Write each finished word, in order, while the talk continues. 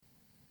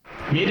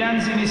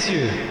Mesdames et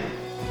messieurs,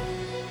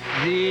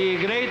 The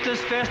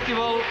greatest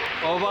festival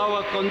of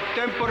our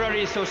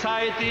contemporary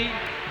society,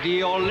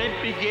 the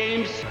Olympic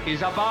Games,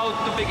 is about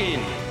to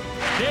begin.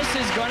 This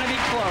is going to be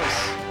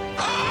close.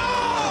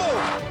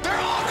 Oh!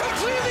 They're all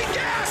completely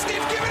gassed!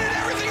 They've given it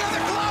everything on the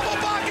global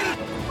bucket!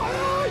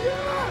 Oh,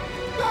 yeah!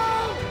 Go!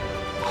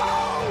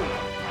 Oh!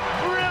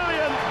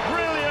 Brilliant,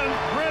 brilliant,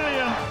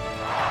 brilliant.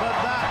 But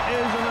that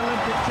is an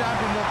Olympic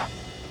championship.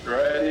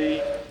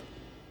 Ready?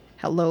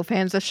 Hello,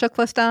 fans of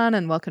Shuklistan,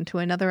 and welcome to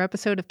another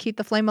episode of Keep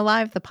the Flame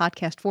Alive, the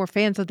podcast for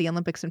fans of the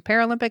Olympics and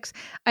Paralympics.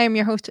 I am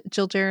your host,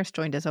 Jill Jarris,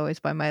 joined as always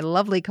by my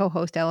lovely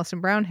co-host,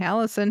 Allison Brown.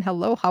 Allison,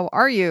 hello, how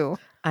are you?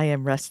 I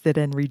am rested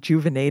and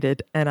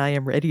rejuvenated, and I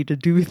am ready to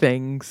do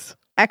things.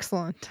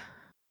 Excellent.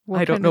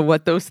 I don't know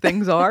what those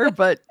things are,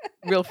 but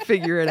we'll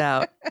figure it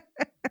out.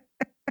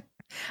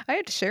 I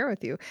had to share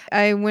with you.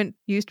 I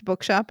used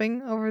book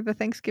shopping over the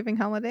Thanksgiving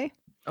holiday.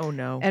 Oh,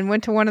 no. And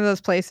went to one of those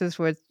places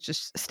with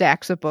just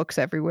stacks of books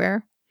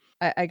everywhere.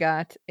 I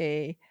got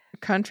a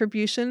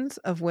Contributions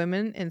of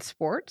Women in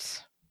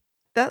Sports.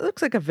 That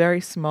looks like a very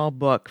small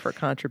book for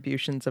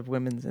contributions of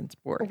women's in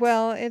sports.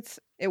 Well,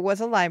 it was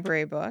a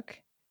library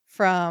book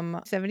from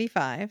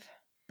 1975,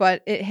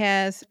 but it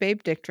has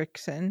Babe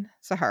Dickerson,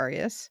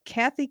 Zaharias,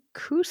 Kathy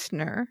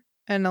Kusner,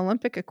 an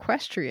Olympic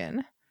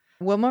equestrian,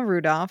 Wilma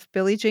Rudolph,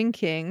 Billie Jean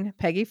King,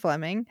 Peggy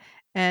Fleming,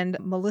 and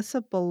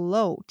Melissa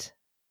Belote,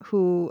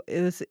 who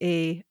is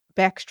a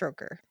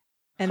backstroker.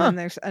 And then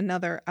there's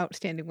another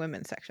outstanding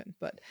women section,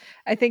 but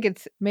I think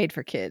it's made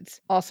for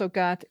kids. Also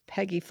got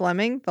Peggy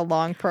Fleming, The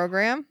Long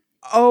Program.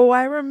 Oh,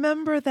 I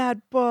remember that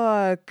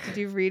book. Did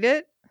you read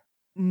it?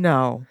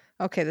 No.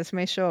 Okay, this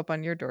may show up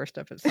on your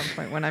doorstep at some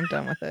point when I'm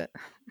done with it.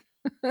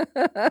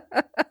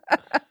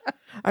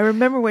 I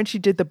remember when she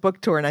did the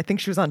book tour, and I think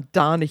she was on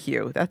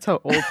Donahue. That's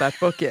how old that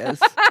book is.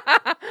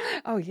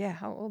 Oh, yeah.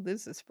 How old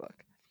is this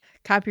book?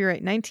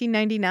 Copyright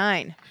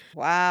 1999.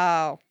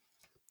 Wow.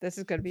 This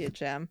is going to be a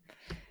gem.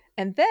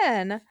 And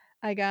then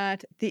I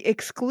got the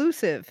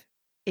exclusive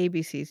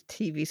ABC's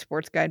TV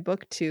sports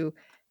guidebook to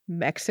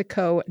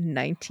Mexico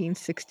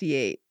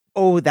 1968.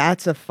 Oh,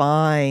 that's a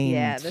find.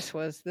 Yeah, this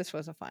was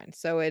a find.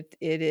 So it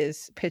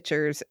is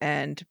pictures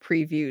and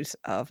previews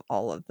of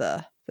all of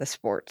the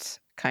sports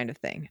kind of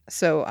thing.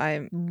 So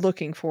I'm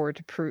looking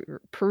forward to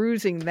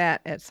perusing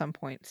that at some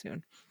point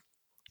soon.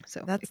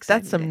 So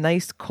that's some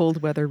nice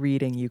cold weather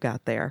reading you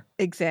got there.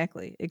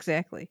 Exactly.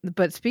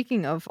 But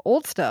speaking of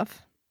old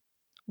stuff,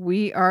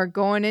 we are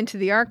going into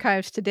the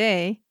archives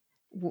today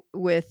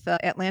with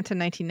Atlanta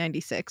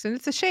 1996. And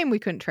it's a shame we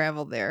couldn't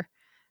travel there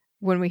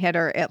when we had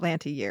our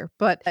Atlanta year.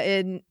 But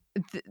in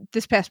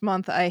this past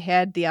month, I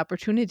had the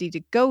opportunity to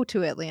go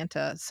to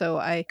Atlanta. So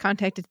I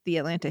contacted the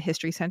Atlanta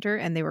History Center,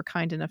 and they were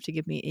kind enough to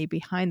give me a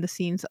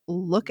behind-the-scenes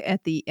look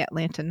at the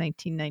Atlanta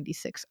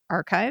 1996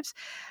 archives.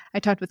 I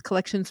talked with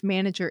collections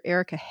manager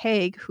Erica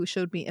Haig, who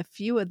showed me a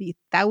few of the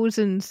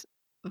thousands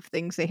of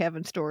things they have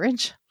in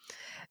storage.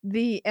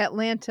 The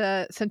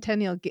Atlanta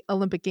Centennial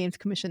Olympic Games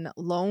Commission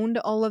loaned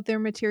all of their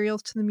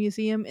materials to the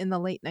museum in the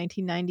late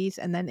 1990s,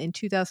 and then in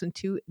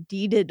 2002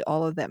 deeded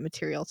all of that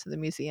material to the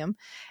museum.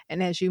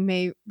 And as you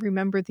may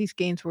remember, these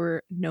games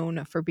were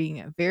known for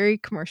being very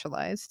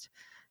commercialized.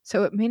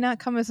 So it may not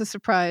come as a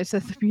surprise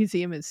that the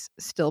museum is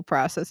still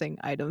processing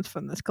items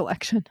from this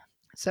collection.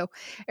 So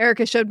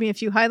Erica showed me a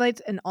few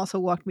highlights and also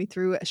walked me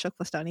through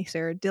Shuklistani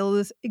Sarah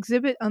Dill's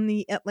exhibit on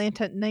the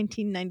Atlanta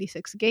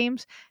 1996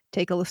 Games.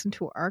 Take a listen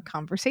to our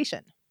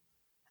conversation.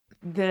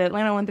 The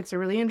Atlanta Olympics are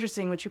really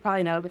interesting, which you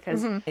probably know,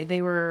 because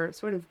they were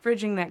sort of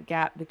bridging that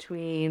gap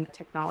between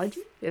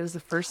technology. It was the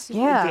first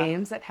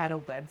games that had a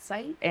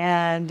website.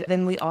 And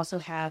then we also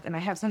have, and I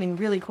have something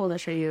really cool to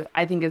show you.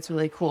 I think it's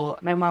really cool.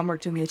 My mom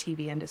worked in the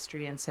TV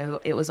industry, and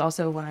so it was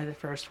also one of the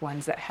first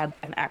ones that had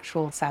an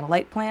actual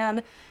satellite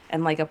plan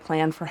and like a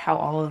plan for how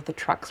all of the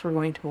trucks were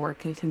going to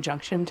work in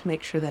conjunction to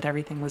make sure that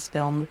everything was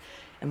filmed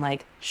and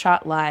like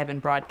shot live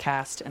and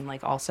broadcast, and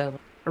like also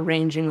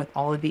arranging with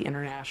all of the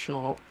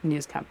international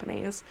news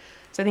companies.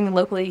 So I think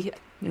locally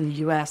in the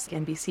U.S.,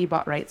 NBC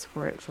bought rights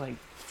for it for like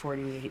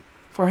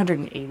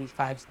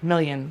 $485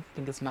 million, I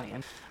think it's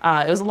million.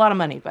 It was a lot of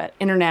money, but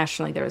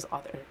internationally there was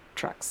other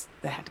trucks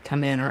that had to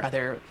come in or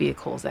other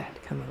vehicles that had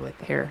to come in with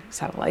their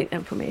satellite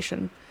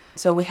information.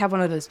 So we have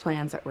one of those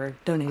plans that were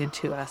donated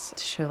to us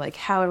to show like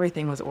how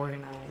everything was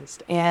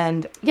organized.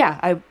 And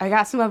yeah, I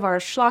got some of our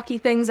schlocky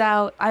things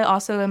out. I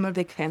also am a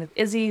big fan of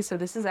Izzy. So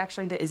this is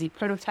actually the Izzy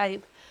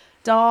prototype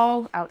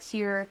doll out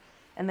here.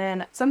 And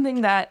then something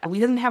that we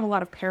didn't have a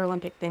lot of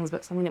Paralympic things,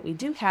 but something that we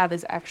do have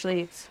is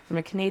actually from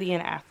a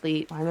Canadian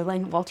athlete,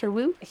 Walter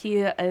Wu. He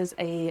is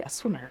a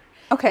swimmer.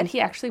 Okay. And he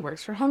actually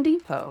works for Home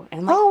Depot.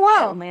 And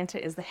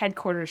Atlanta is the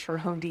headquarters for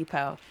Home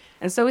Depot.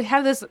 And so we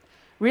have this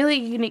really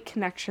unique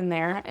connection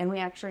there. And we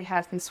actually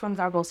have his swim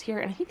goggles here.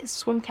 And I think his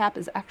swim cap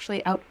is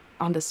actually out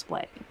on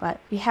display. But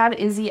we have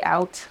Izzy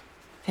out,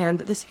 and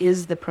this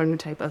is the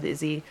prototype of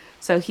Izzy.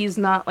 So he's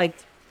not like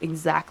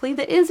exactly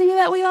the Izzy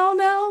that we all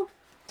know.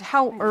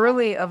 How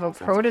early of a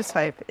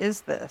prototype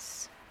is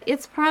this?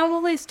 It's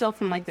probably still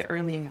from like the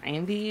early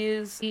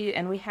 90s.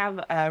 And we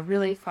have a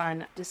really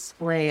fun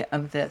display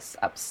of this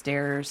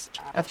upstairs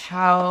of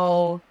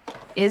how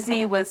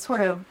Izzy was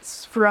sort of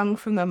sprung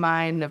from the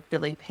mind of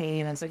Billy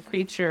Payne as a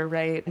creature,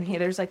 right? And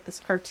there's like this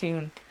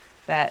cartoon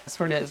that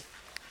sort of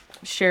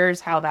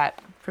shares how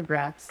that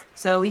progressed.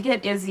 So we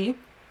get Izzy.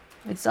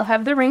 We still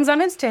have the rings on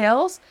his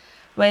tails,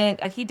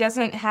 but he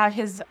doesn't have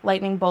his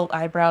lightning bolt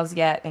eyebrows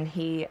yet. And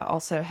he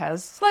also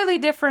has slightly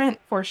different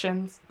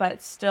portions,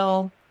 but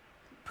still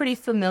pretty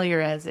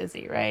familiar as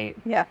Izzy, right?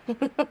 Yeah.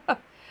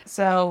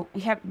 So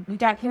we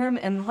got him,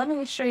 and let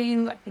me show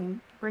you. I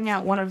can bring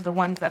out one of the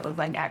ones that was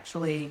like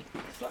actually.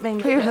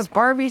 Here's a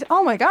Barbie.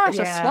 Oh my gosh,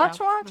 Yeah. a Swatch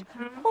watch?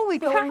 Holy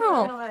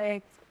cow.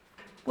 Like,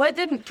 what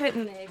didn't fit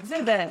in the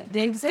exhibit?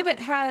 The exhibit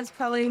has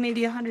probably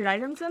maybe 100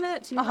 items in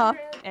it, 200,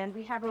 and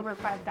we have over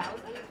 5,000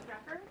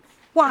 records.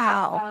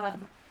 Wow.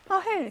 Oh,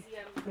 hey.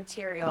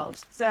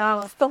 Materials.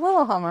 So The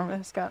little Hummer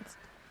mascots.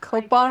 Coke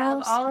we have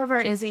bottles. all of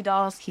our Izzy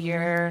dolls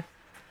here.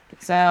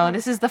 So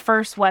this is the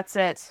first What's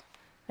It,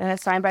 and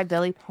it's signed by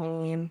Billy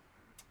Payne.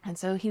 And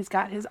so he's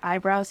got his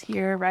eyebrows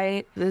here,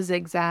 right? The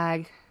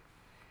zigzag.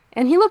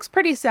 And he looks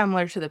pretty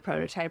similar to the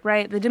prototype,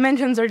 right? The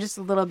dimensions are just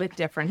a little bit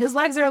different. His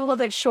legs are a little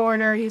bit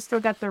shorter. He's still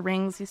got the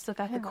rings. He's still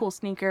got the cool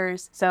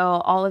sneakers.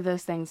 So all of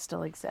those things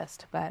still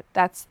exist, but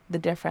that's the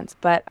difference.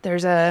 But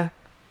there's a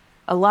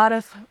lot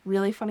of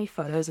really funny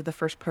photos of the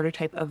first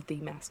prototype of the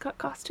mascot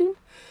costume.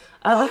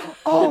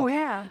 Oh,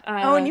 yeah.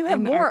 And you have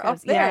in the more up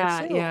archives. there,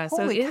 Yeah, too. yeah.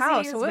 Holy Izzy cow.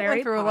 is So it very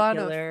went through a lot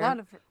popular.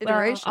 of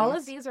iterations. All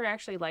of these are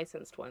actually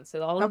licensed ones.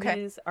 So all of Okay.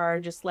 these are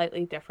just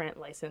slightly different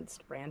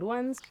licensed brand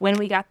ones. When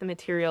we got the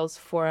materials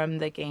from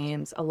the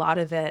games, a lot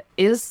of it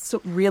is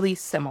really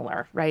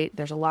similar, right?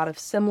 There's a lot of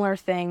similar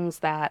things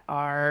that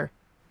are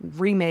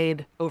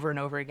remade over and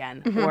over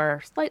again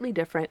or slightly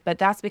different, but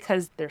that's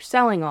because they're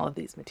selling all of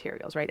these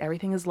materials, right?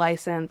 Everything is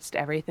licensed,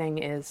 everything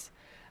is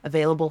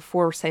available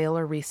for sale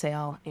or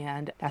resale,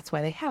 and that's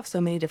why they have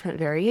so many different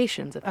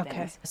variations of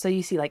things. So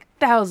you see like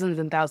thousands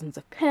and thousands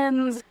of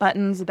pins,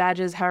 buttons,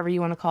 badges, however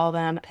you want to call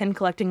them. Pin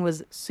collecting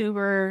was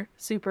super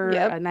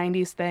Yep. a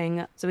 90s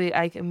thing. So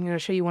I'm going to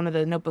show you one of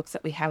the notebooks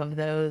that we have of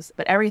those,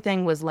 but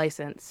everything was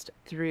licensed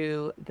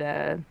through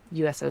the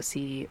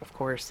USOC, of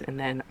course, and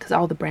then because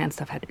all the brand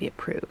stuff had to be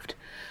approved.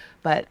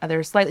 But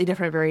there's slightly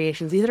different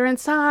variations, either in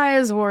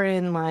size or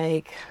in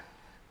like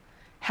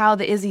how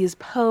the Izzy is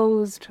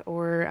posed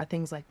or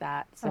things like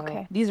that.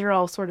 So these are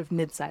all sort of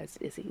mid-sized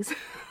Izzies.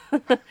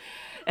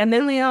 And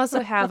then we also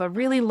have a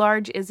really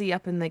large Izzy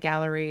up in the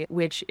gallery,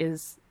 which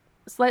is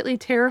slightly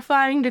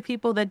terrifying to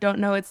people that don't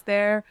know it's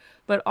there,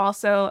 but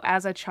also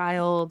as a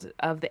child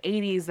of the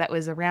 80s that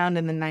was around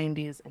in the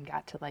 90s and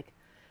got to like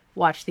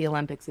watch the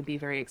Olympics and be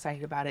very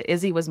excited about it.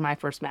 Izzy was my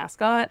first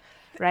mascot,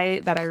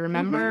 right, that I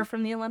remember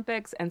from the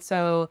Olympics. And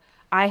so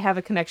I have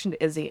a connection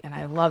to Izzy, and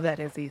I love that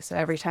Izzy. So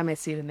every time I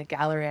see it in the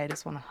gallery, I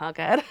just want to hug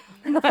it.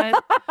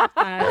 But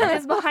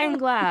it's behind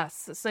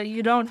glass, so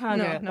you don't hug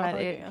it. no But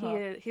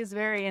hugging, he's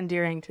very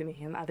endearing to me,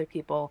 and other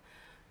people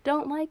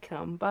don't like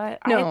him. But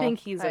No, I think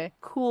he's a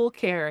cool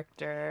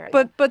character.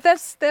 But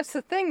that's the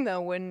thing,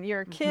 though. When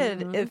you're a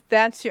kid, if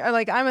that's your,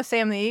 like, I'm a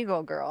Sam the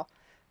Eagle girl.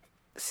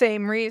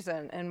 Same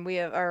reason, and we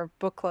have our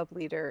book club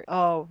leader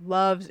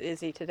loves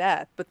Izzy to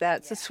death, but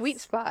that's a sweet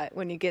spot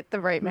when you get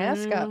the right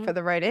mascot for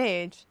the right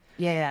age.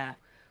 Yeah.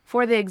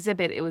 For the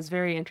exhibit, it was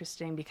very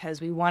interesting because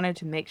we wanted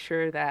to make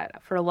sure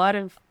that for a lot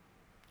of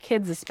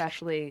kids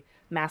especially,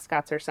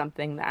 mascots are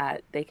something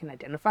that they can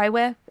identify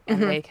with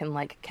and they can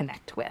like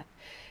connect with.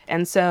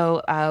 And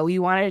so we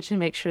wanted to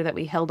make sure that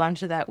we held on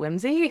to that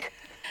whimsy.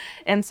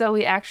 And so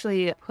we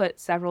actually put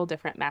several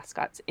different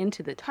mascots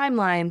into the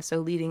timeline. So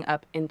leading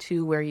up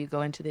into where you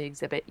go into the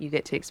exhibit, you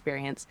get to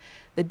experience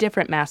the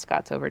different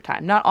mascots over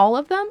time. Not all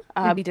of them.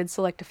 We did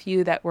select a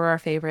few that were our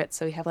favorites.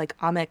 So we have like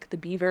Amek the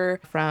beaver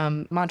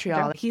from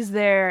Montreal. He's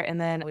there. And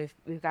then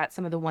we've got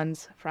some of the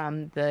ones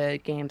from the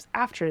games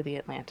after the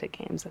Atlanta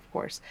games, of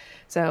course.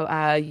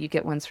 So you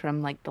get ones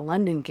from like the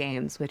London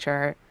games, which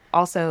are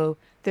also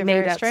They're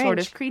made very up sort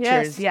of strange.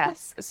 creatures.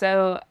 Yes.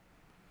 So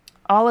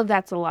all of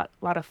that's a lot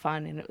of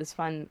fun, and it was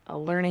fun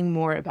learning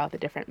more about the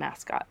different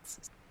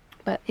mascots.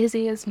 But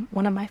Izzy is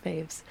one of my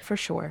faves, for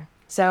sure.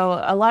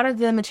 So a lot of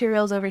the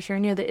materials over here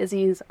near the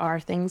Izzies are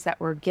things that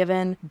were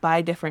given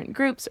by different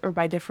groups or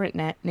by different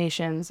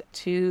nations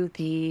to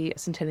the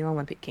Centennial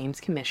Olympic Games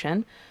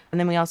Commission. And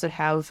then we also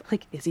have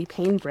like Izzy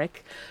Payne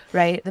brick,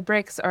 right? The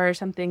bricks are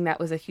something that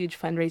was a huge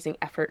fundraising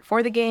effort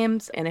for the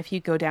games. And if you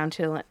go down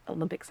to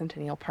Olympic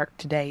Centennial Park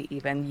today,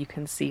 even, you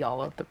can see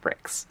all of the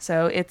bricks.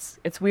 So it's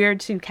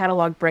weird to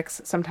catalog bricks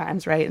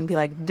sometimes, right? And be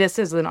like, this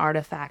is an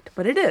artifact,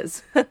 but it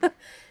is.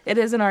 It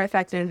is an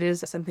artifact, and it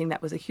is something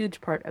that was a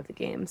huge part of the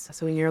games.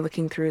 So when you're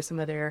looking through some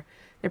of their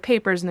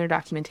papers and their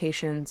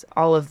documentations,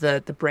 all of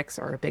the bricks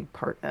are a big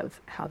part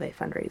of how they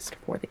fundraised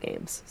for the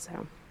games.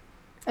 So,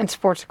 And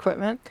sports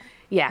equipment.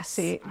 Yes.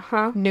 See,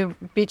 Uh-huh. new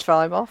beach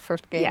volleyball,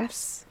 first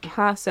games.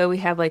 Yes. So we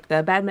have like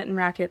the badminton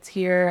rackets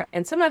here.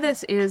 And some of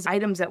this is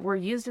items that were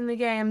used in the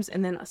games.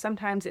 And then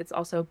sometimes it's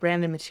also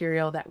branded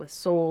material that was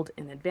sold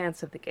in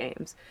advance of the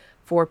games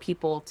for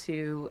people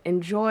to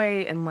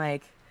enjoy and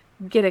like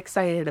get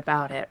excited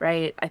about it,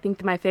 right? I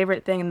think my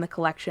favorite thing in the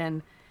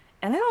collection,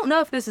 and I don't know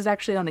if this is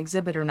actually on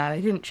exhibit or not,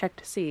 I didn't check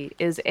to see,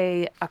 is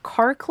a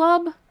car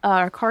club,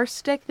 a car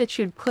stick that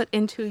you'd put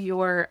into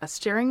your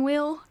steering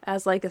wheel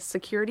as like a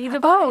security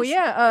device. Oh,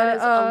 yeah, That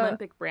is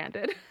Olympic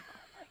branded.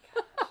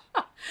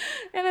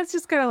 And it's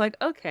just kind of like,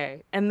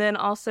 okay. And then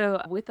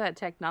also with that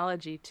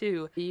technology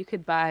too, you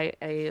could buy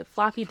a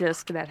floppy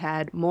disk that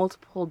had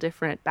multiple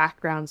different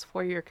backgrounds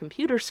for your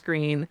computer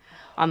screen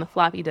on the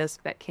floppy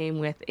disk that came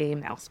with a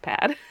mouse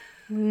pad.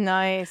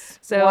 Nice.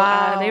 So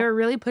wow. they were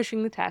really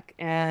pushing the tech,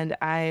 and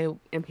I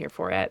am here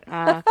for it.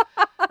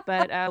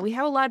 But we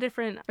have a lot of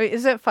different. Wait,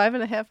 is it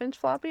 5.5-inch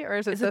floppy, or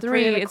is it It's the a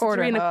 3 3 1/4? It's a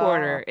 3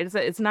 1/4. Oh.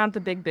 It's not the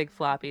big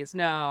floppies.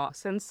 No,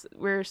 since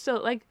we're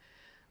still like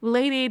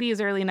late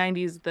 80s, early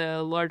 90s,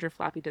 the larger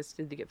floppy disks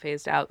did get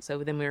phased out.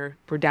 So then we're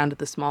down to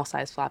the small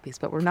size floppies,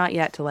 but we're not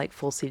yet to like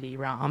full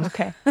CD-ROM.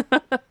 Okay.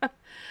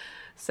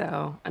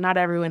 So not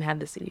everyone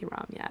had the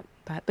CD-ROM yet.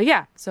 But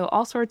yeah, so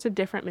all sorts of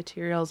different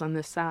materials on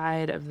this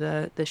side of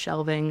the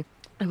shelving.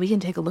 And we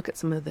can take a look at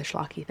some of the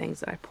schlocky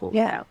things that I pulled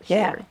out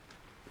here.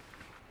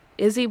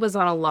 Izzy was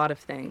on a lot of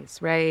things,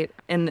 right?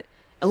 And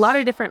a lot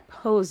of different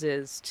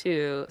poses,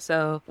 too.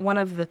 So one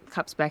of the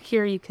cups back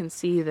here, you can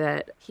see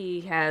that he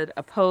had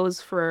a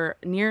pose for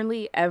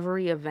nearly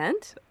every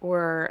event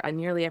or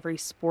nearly every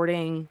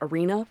sporting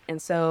arena.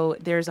 And so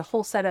there's a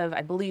whole set of,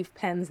 I believe,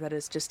 pens that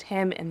is just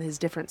him and his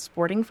different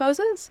sporting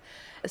poses.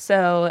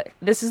 So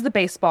this is the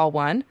baseball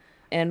one.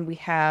 And we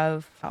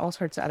have all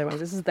sorts of other ones.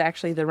 This is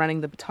actually the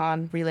running the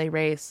baton relay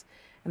race.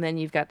 And then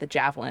you've got the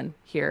javelin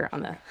here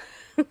on the...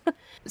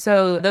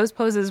 So those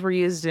poses were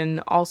used in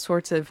all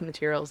sorts of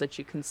materials that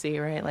you can see,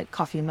 right? Like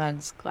coffee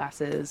mugs,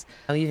 glasses.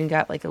 We even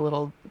got like a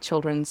little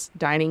children's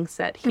dining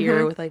set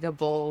here with like a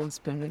bowl and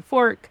spoon and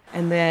fork.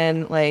 And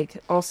then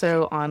like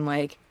also on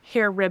like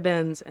hair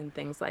ribbons and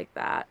things like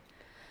that.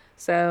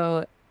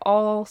 So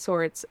all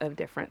sorts of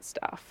different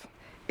stuff.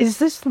 Is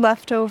this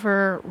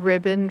leftover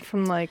ribbon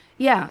from like...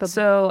 Yeah, the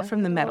so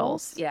from the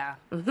medals. Yeah.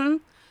 Mm-hmm.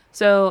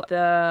 So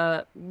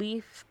the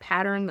leaf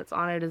pattern that's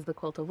on it is the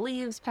Quilt of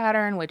Leaves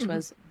pattern, which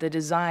was the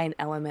design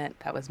element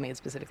that was made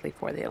specifically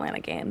for the Atlanta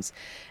Games.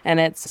 And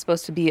it's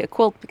supposed to be a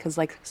quilt because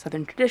like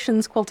Southern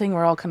traditions, quilting,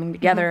 we're all coming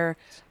together,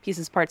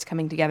 pieces, parts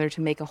coming together to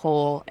make a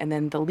whole. And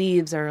then the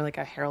leaves are like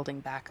a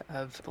heralding back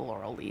of the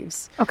laurel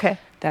leaves. Okay.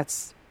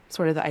 That's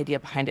sort of the idea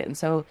behind it. And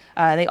so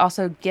they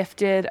also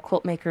gifted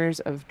Quilt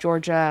Makers of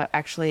Georgia.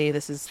 Actually,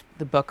 this is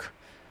the book,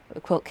 the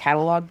quilt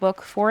catalog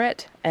book for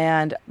it.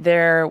 And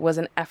there was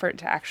an effort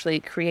to actually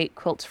create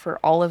quilts for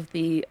all of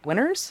the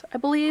winners, I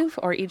believe,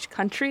 or each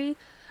country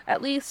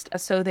at least.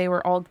 So they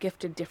were all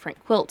gifted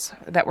different quilts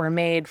that were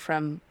made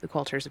from the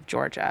quilters of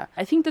Georgia.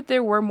 I think that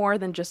there were more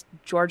than just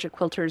Georgia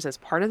quilters as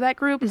part of that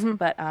group,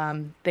 but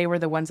they were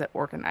the ones that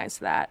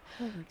organized that.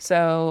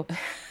 So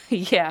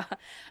yeah,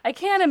 I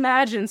can't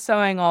imagine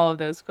sewing all of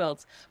those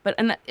quilts.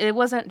 And it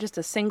wasn't just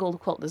a single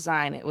quilt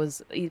design. It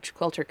was each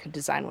quilter could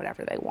design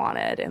whatever they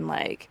wanted. And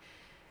like,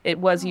 it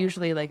was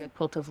usually like a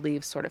Quilt of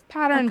Leaves sort of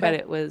pattern, but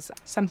it was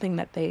something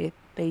that they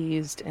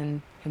used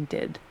and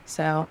did.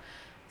 So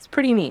it's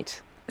pretty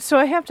neat. So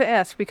I have to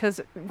ask,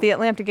 because the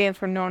Atlanta Games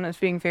were known as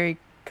being very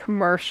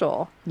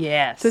commercial.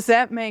 Yes. Does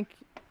that make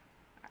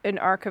an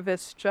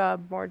archivist's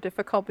job more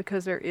difficult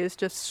because there is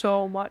just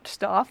so much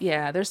stuff?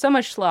 Yeah, there's so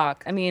much schlock.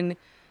 I mean,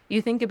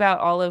 you think about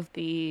all of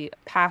the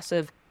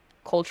passive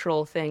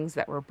cultural things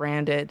that were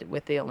branded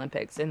with the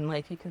Olympics, and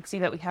like you can see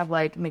that we have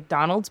like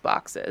McDonald's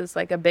boxes,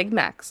 like a Big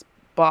Mac's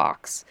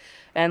box,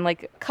 and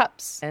like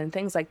cups and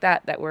things like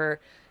that that were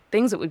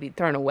things that would be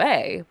thrown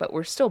away, but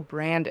were still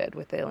branded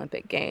with the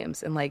Olympic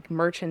Games. And like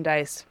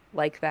merchandise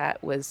like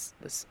that was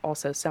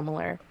also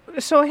similar.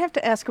 So I have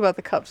to ask about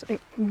the cups.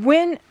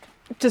 When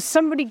does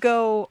somebody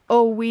go,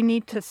 oh, we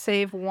need to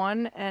save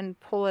one and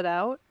pull it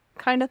out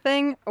kind of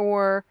thing?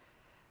 Or...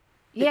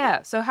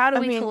 Yeah, so how do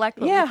we collect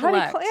what we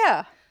collect?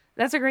 Yeah.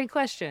 That's a great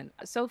question.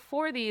 So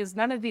for these,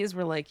 none of these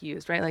were like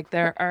used, right? Like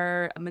there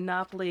are a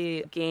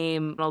Monopoly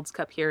game, McDonald's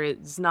cup here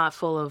is not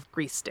full of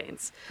grease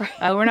stains.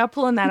 We're not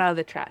pulling that out of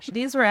the trash.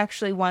 These were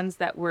actually ones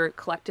that were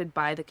collected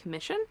by the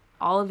commission.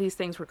 All of these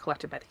things were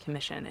collected by the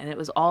commission, and it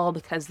was all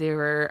because they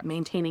were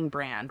maintaining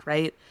brand,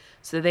 right?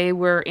 So they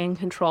were in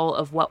control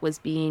of what was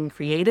being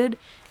created,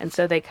 and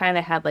so they kind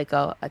of had like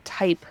a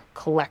type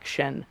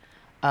collection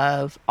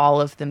of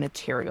all of the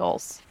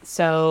materials.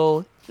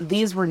 So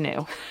these were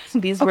new.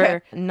 These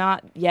were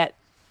not yet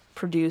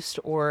produced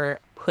or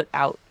put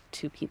out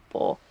to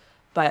people,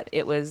 but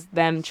it was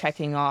them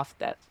checking off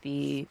that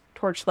the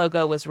torch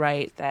logo was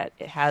right, that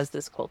it has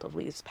this Quilt of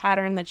Leaves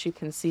pattern that you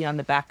can see on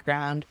the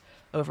background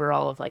over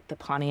all of like the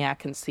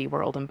Pontiac and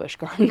SeaWorld and Busch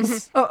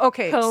Gardens. Oh,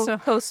 okay.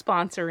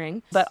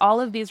 Co-sponsoring. But all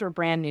of these were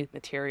brand new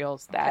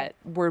materials that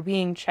were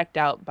being checked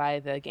out by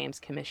the Games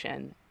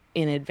Commission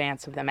in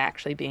advance of them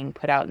actually being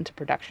put out into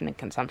production and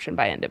consumption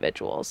by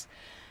individuals.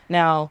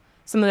 Now,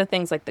 some of the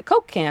things like the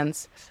Coke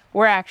cans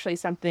were actually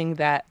something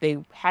that they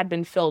had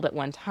been filled at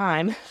one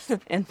time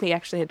and they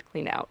actually had to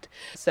clean out.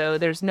 So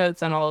there's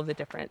notes on all of the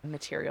different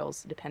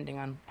materials depending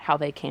on how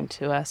they came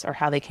to us or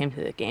how they came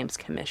to the Games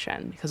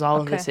Commission, because all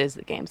of this is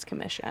the Games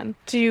Commission.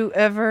 Do you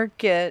ever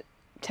get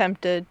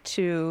tempted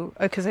to,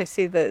 because I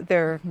see that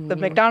the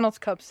McDonald's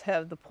cups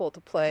have the pull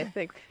to play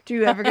thing. Do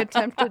you ever get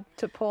tempted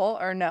to pull,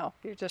 or no?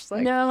 You're just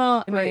like,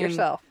 no, do it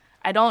yourself.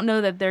 I don't know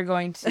that they're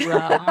going to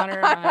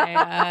honor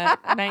my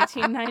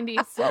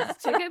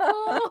 1996 ticket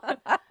pull.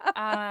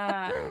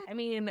 I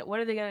mean, what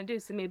are they going to do?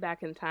 Send me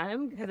back in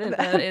time? Because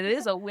it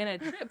is a win a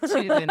trip to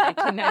the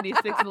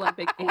 1996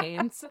 Olympic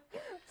Games.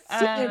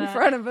 Sit in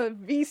front of a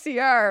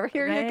VCR.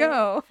 Here you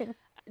go.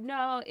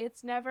 No,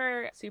 it's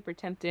never super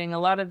tempting. A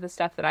lot of the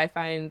stuff that I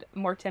find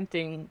more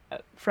tempting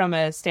from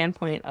a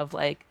standpoint of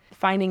like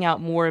finding out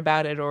more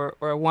about it or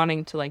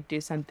wanting to like do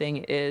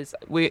something is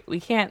we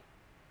can't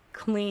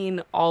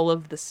clean all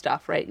of the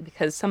stuff, right?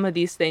 Because some of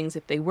these things,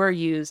 if they were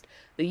used,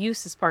 the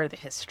use is part of the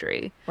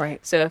history.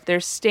 Right. So if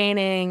there's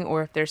staining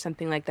or if there's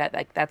something like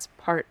that's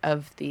part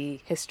of the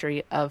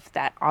history of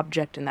that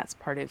object and that's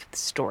part of the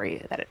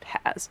story that it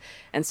has.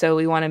 And so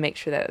we want to make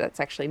sure that that's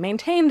actually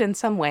maintained in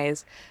some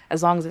ways,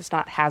 as long as it's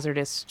not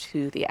hazardous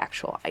to the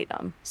actual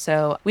item.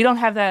 So we don't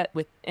have that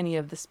with any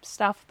of this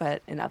stuff,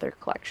 but in other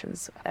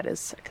collections, that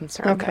is a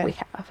concern that we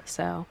have.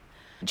 So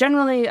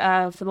generally,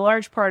 for the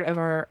large part of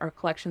our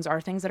collections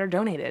are things that are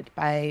donated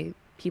by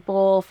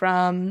people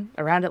from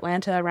around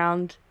Atlanta,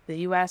 around the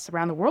U.S.,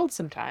 around the world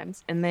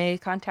sometimes. And they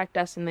contact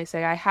us and they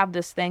say, I have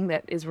this thing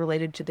that is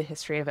related to the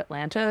history of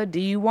Atlanta. Do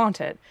you want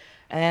it?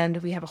 And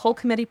we have a whole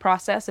committee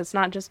process. It's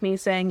not just me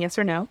saying yes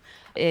or no.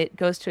 It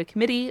goes to a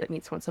committee that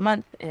meets once a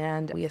month,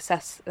 and we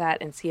assess that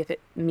and see if it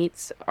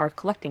meets our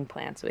collecting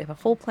plan. So we have a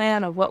full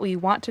plan of what we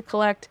want to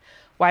collect,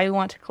 why we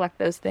want to collect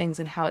those things,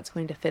 and how it's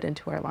going to fit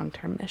into our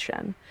long-term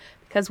mission.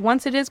 Because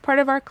once it is part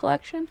of our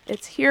collection,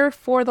 it's here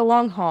for the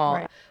long haul.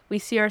 Right. We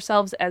see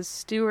ourselves as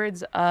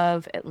stewards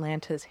of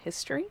Atlanta's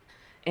history,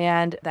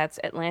 and that's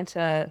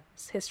Atlanta's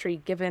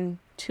history given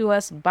to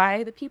us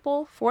by the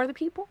people, for the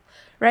people,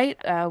 right?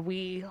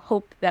 We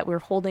hope that we're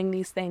holding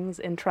these things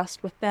in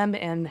trust with them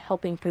and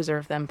helping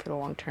preserve them for the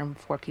long term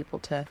for people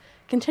to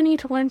continue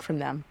to learn from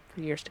them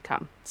for years to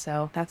come.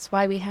 So that's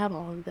why we have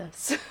all of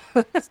this,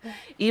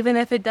 even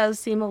if it does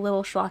seem a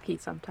little schlocky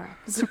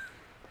sometimes.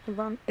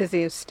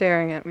 Izzy is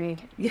staring at me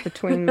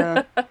between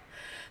the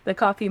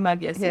coffee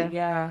mug.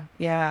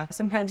 Yeah.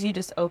 Sometimes you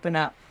just open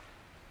up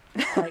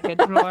like a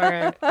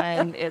drawer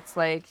and it's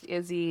like,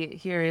 Izzy,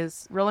 here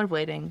is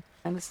rollerblading,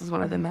 and this is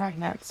one of the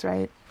magnets,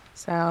 right?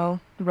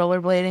 So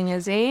rollerblading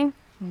Izzy,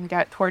 we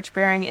got torch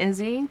bearing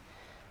Izzy,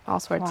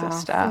 all sorts of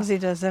stuff. Izzy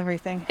does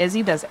everything.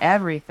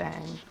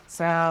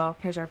 So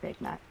here's our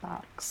Big Mac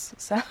box.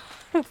 So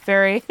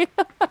very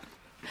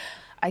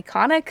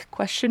iconic,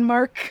 question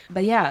mark.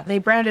 But yeah, they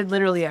branded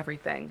literally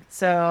everything.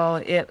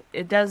 So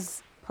it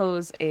does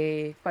pose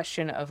a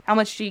question of how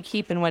much do you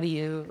keep and what do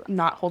you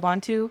not hold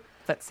on to?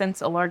 But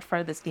since a large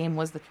part of this game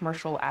was the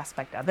commercial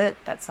aspect of it,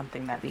 that's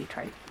something that we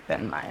try to keep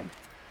in mind.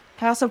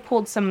 I also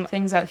pulled some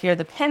things out here.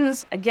 The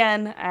pins,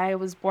 again, I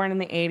was born in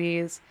the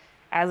 80s.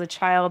 As a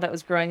child that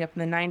was growing up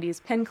in the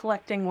 90s, pin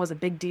collecting was a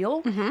big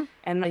deal. Mm-hmm.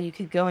 And you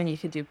could go and you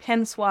could do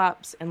pin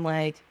swaps. And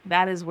like,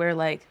 that is where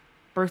like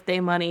birthday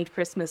money,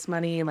 Christmas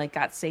money, like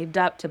got saved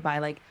up to buy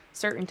like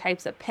certain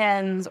types of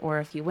pens. Or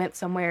if you went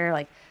somewhere,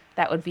 like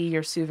that would be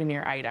your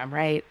souvenir item,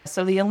 right?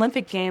 So the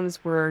Olympic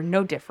Games were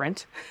no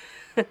different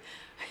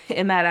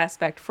in that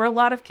aspect. For a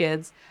lot of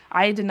kids,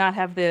 I did not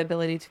have the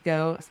ability to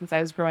go since I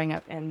was growing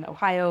up in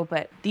Ohio,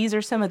 but these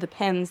are some of the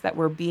pens that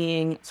were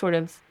being sort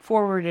of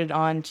forwarded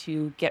on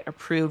to get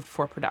approved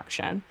for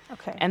production.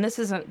 Okay. And this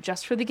isn't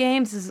just for the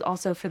games, this is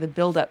also for the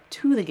build up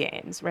to the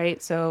games,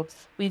 right? So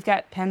we've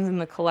got pens in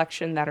the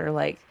collection that are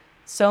like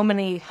so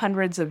many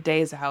hundreds of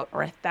days out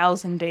or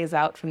 1,000 days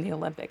out from the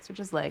Olympics, which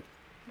is like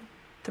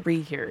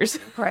 3 years,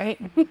 right?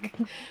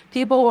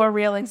 People were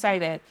real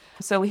excited.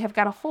 So we have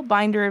got a whole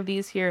binder of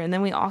these here. And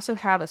then we also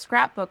have a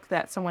scrapbook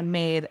that someone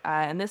made.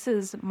 And this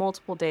is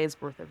multiple days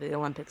worth of the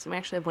Olympics. And we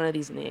actually have one of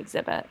these in the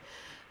exhibit.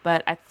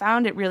 But I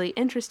found it really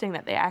interesting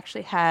that they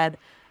actually had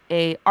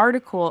a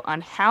article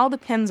on how the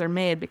pens are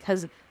made,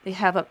 because they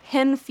have a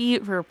pen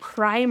fever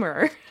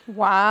primer.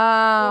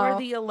 Wow. For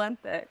the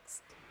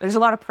Olympics. There's a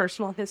lot of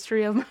personal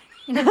history of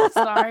mine.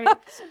 Sorry. No,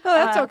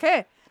 that's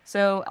okay.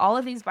 So all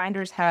of these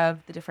binders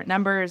have the different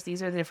numbers.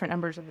 These are the different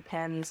numbers of the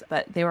pens,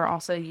 but they were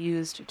also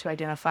used to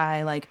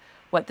identify like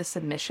what the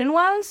submission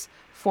was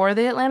for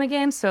the Atlanta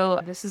Games.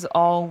 So this is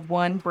all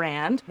one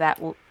brand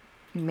that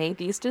made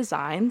these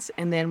designs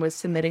and then was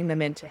submitting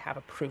them in to have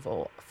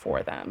approval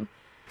for them.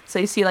 So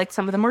you see like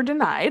some of them were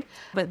denied,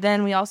 but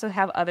then we also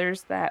have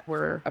others that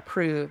were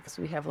approved.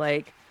 So we have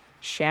like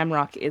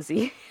Shamrock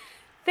Izzy.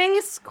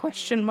 Things,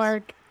 question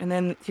mark. And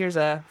then here's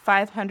a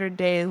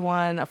 500-day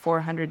one, a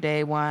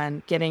 400-day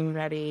one, getting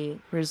ready.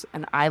 Here's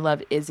an I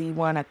Love Izzy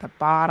one at the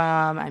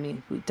bottom. I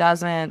mean, who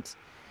doesn't?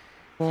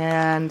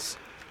 And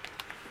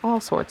all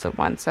sorts of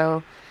ones.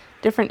 So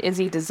different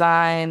Izzy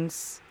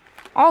designs,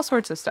 all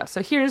sorts of stuff.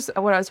 So here's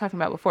what I was talking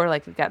about before.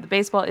 Like, we've got the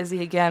baseball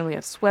Izzy again. We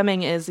have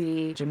swimming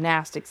Izzy,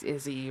 gymnastics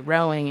Izzy,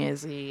 rowing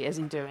Izzy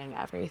doing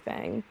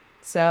everything.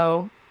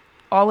 So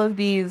all of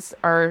these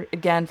are,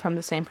 again, from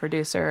the same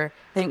producer.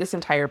 I think this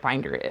entire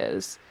binder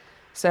is.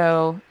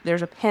 So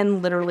there's a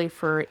pin literally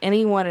for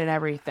anyone and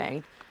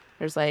everything.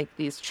 There's like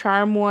these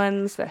charm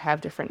ones that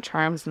have different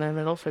charms in the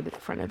middle for the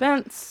different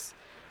events,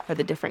 for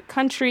the different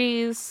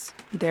countries.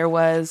 There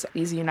was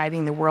these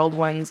uniting the world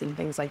ones and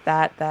things like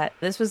that. That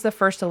this was the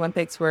first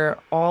Olympics where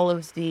all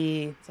of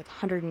the, it's like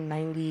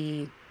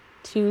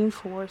 192,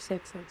 4,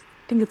 6, I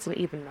think it's an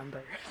even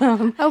number.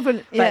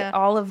 But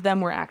all of them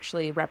were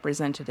actually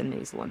represented in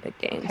these Olympic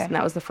Games. Okay. And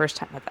that was the first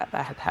time that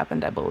had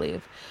happened, I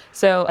believe.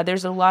 So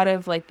there's a lot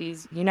of like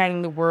these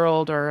uniting the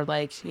world or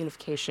like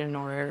unification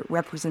or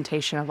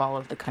representation of all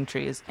of the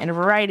countries in a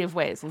variety of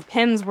ways. And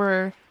pins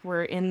were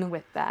in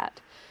with that.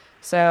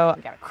 So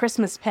we got a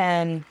Christmas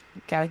pen,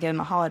 got to get in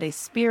the holiday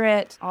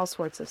spirit, all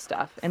sorts of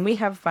stuff. And we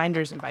have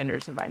binders and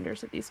binders and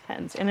binders of these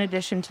pens, in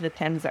addition to the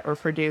pens that were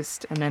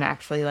produced and then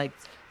actually like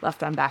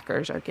left on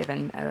backers or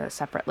given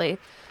separately.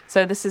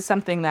 So this is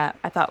something that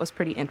I thought was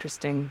pretty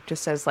interesting,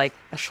 just as like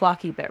a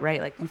schlocky bit, right?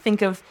 Like you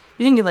think of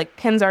like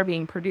pins are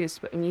being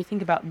produced, but when you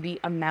think about the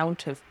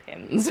amount of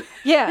pins.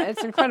 Yeah,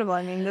 it's incredible.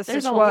 I mean, this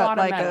is what,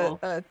 like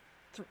a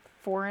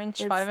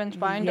 4-inch, 5-inch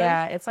binder?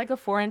 Yeah, it's like a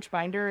 4-inch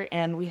binder,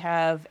 and we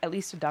have at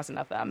least a dozen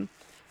of them.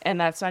 And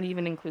that's not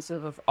even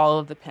inclusive of all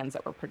of the pins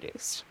that were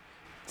produced.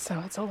 So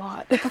it's a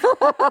lot.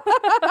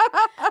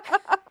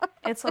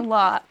 It's a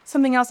lot.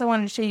 Something else I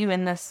wanted to show you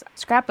in this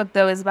scrapbook,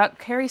 though, is about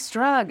Kerri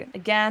Strug.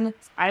 Again,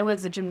 I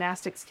was a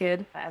gymnastics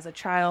kid as a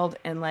child,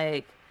 and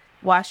like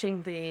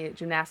watching the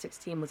gymnastics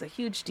team was a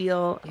huge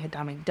deal. We had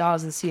Dominique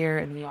Dawes this year,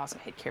 and we also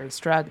had Kerri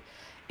Strug.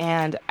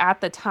 And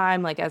at the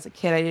time, like as a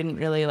kid, I didn't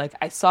really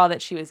I saw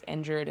that she was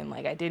injured and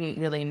like I didn't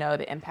really know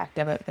the impact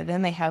of it. But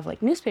then they have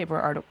like newspaper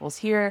articles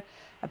here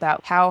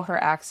about how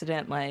her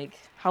accident, like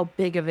how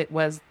big of it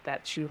was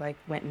that she like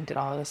went and did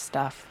all this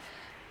stuff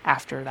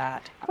after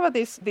that. How about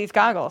these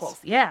goggles?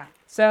 Yeah.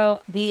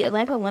 So the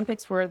Atlanta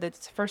Olympics were the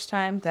first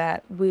time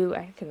that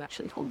I can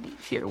actually hold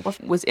these here,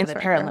 was in the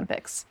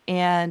Paralympics.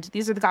 And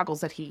these are the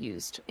goggles that he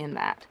used in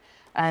that.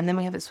 And then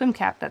we have a swim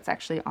cap that's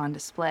actually on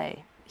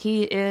display.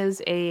 He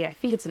is I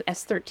think it's an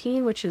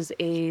S13, which is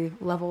a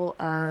level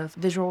of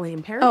visually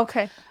impaired.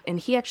 Okay. And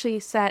he actually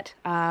set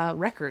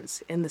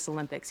records in this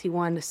Olympics. He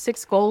won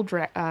 6 gold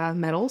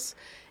medals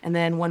and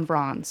then 1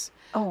 bronze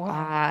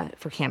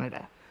for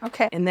Canada.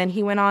 Okay. And then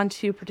he went on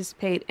to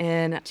participate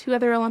in 2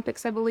 other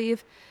Olympics, I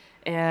believe,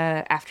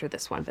 after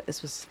this one. But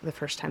this was the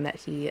first time that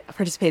he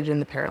participated in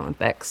the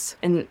Paralympics.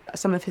 And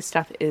some of his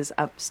stuff is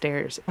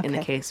upstairs in the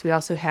case. We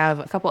also have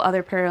a couple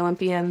other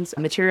Paralympians,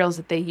 materials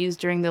that they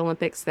used during the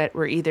Olympics that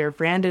were either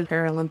branded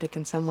Paralympic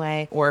in some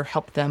way or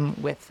helped them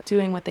with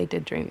doing what they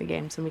did during the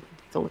games. And we can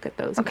take a look at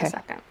those in a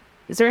second.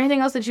 Is there anything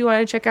else that you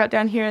want to check out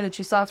down here that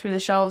you saw through the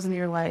shelves and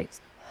you're like,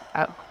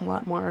 I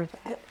want more of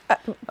that?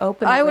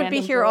 Open. I would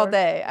be here all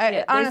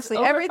day. Honestly,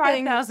 over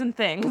everything. 5,000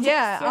 things.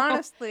 Yeah, So,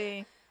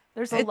 honestly,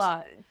 there's a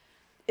lot.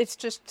 It's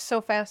just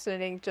so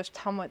fascinating just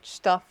how much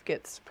stuff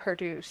gets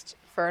produced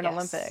for an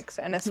Olympics,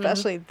 and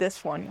especially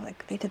this one. You're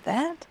like, they did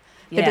that?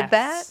 They did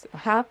that?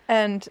 Uh-huh.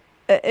 And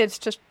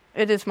it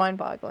is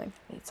mind-boggling.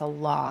 It's a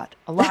lot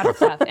of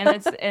stuff.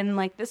 And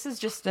like, this is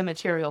just the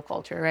material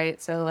culture, right?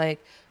 So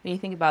like, when you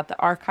think about the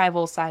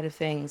archival side of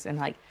things and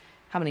like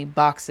how many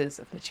boxes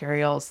of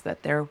materials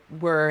that there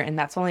were, and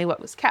that's only what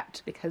was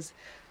kept because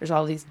there's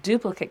all these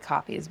duplicate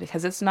copies,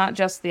 because it's not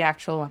just the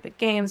actual Olympic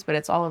Games, but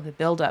it's all of the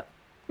build-up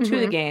to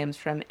the games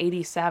from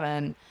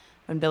 87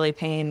 when Billy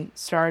Payne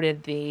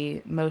started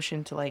the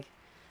motion to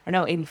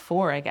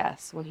 84, I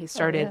guess, when he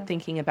started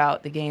thinking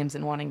about the games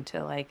and wanting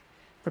to like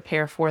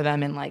prepare for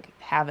them and like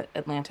have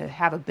Atlanta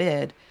have a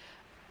bid,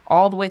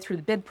 all the way through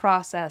the bid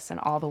process and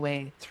all the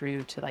way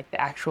through to like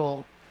the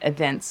actual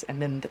events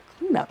and then the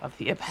cleanup of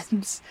the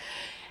events.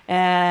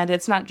 And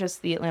it's not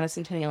just the Atlanta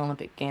Centennial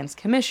Olympic Games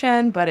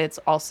Commission, but it's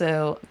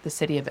also the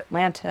city of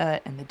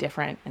Atlanta and the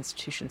different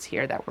institutions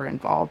here that were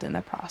involved in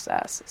the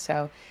process.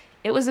 So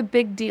it was a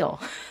big deal.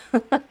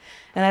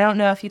 And I don't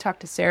know if you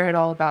talked to Sarah at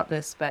all about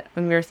this, but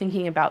when we were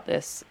thinking about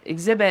this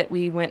exhibit,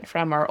 we went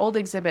from our old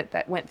exhibit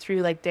that went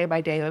through like day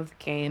by day of the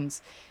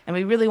games, and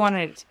we really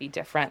wanted it to be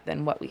different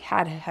than what we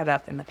had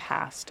up in the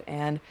past.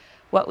 And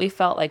what we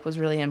felt like was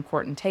really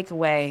important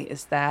takeaway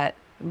is that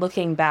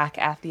looking back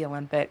at the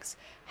Olympics,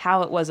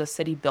 how it was a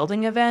city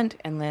building event,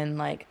 and then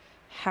like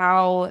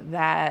how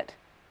that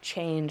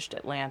changed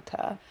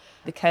Atlanta,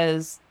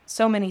 because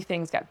so many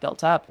things got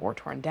built up or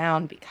torn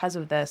down because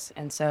of this.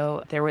 And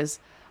so there was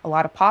a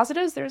lot of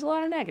positives, there's a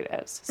lot of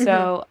negatives.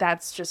 So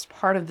that's just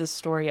part of the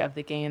story of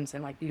the games,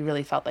 and like we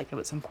really felt like it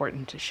was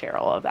important to share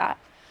all of that.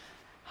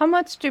 How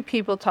much do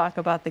people talk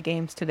about the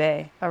games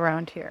today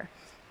around here?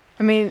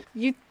 I mean,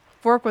 you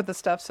work with the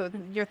stuff, so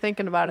you're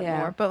thinking about it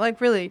more, but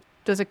like really,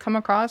 does it come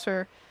across,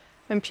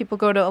 and people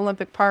go to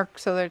Olympic Park,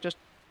 so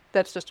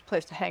that's just a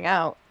place to hang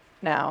out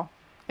now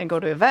and go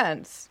to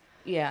events?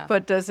 Yeah.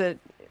 But does it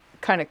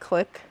kind of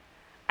click?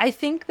 I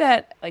think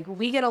that like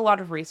we get a lot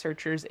of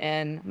researchers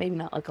in, maybe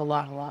not like a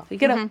lot. We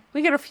get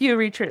a few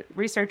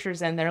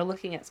researchers in that are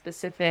looking at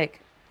specific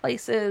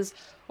places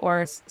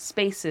or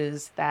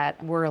spaces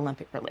that were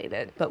Olympic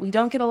related, but we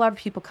don't get a lot of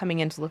people coming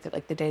in to look at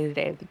like the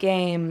day-to-day of the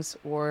games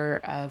or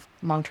of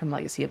long-term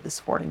legacy of the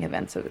sporting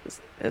events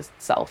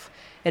itself.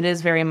 It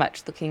is very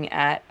much looking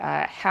at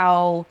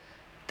how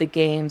the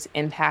games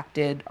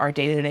impacted our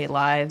day-to-day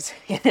lives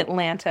in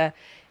Atlanta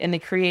in the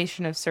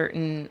creation of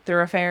certain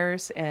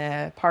thoroughfares,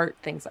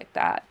 things like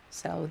that.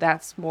 So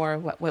that's more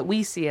what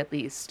we see, at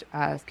least,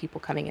 of people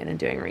coming in and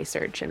doing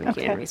research in the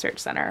McKinnon Research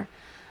Center.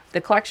 The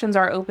collections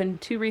are open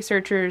to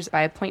researchers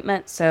by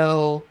appointment,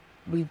 so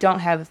we don't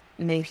have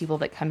many people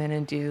that come in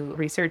and do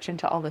research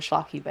into all the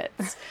schlocky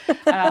bits.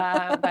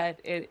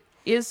 But it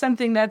is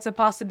something that's a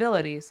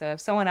possibility. So if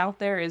someone out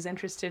there is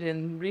interested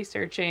in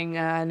researching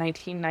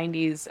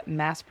 1990s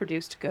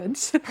mass-produced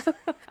goods,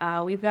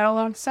 we've got a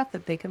lot of stuff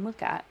that they can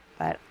look at.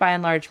 But by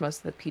and large, most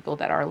of the people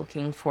that are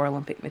looking for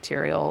Olympic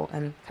material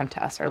and come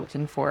to us are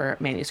looking for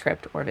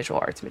manuscript or visual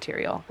arts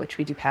material, which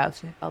we do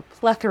have a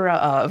plethora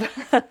of.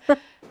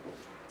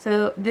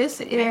 So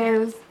this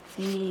is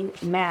the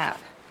map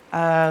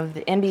of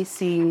the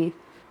NBC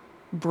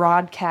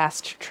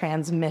broadcast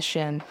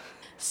transmission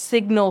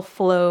signal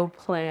flow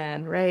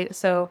plan, right?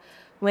 So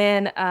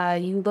when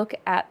you look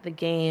at the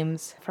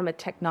games from a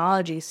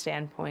technology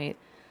standpoint,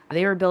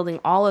 they were building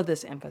all of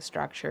this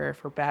infrastructure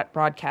for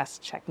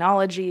broadcast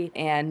technology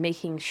and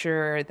making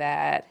sure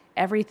that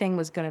everything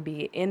was going to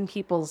be in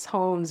people's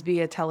homes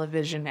via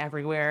television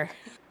everywhere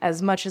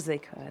as much as they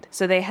could.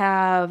 So they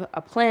have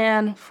a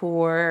plan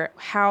for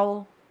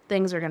how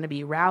things are going to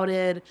be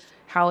routed,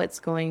 how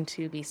it's going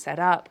to be set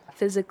up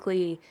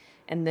physically,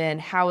 and then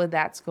how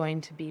that's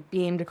going to be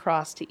beamed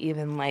across to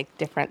even like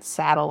different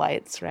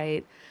satellites,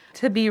 right?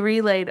 To be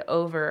relayed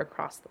over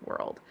across the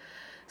world.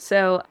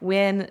 So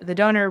when the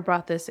donor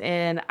brought this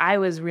in, I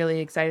was really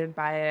excited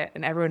by it,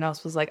 and everyone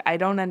else was like, I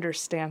don't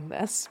understand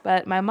this.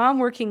 But my mom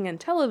working in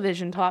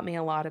television taught me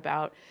a lot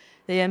about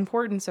the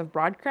importance of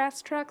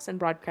broadcast trucks and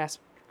broadcast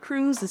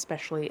crews,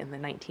 especially in the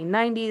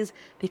 1990s,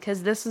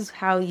 because this is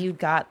how you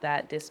got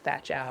that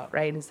dispatch out,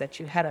 right? Is that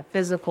you had a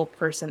physical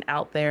person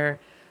out there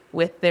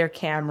with their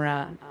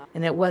camera,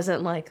 and it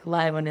wasn't like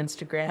live on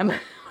Instagram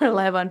or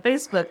live on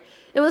Facebook.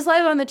 It was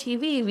live on the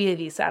TV via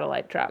these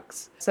satellite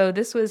trucks. So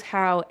this was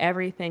how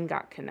everything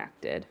got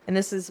connected. And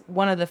this is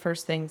one of the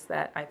first things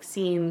that I've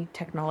seen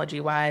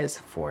technology-wise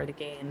for the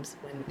games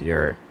when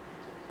you're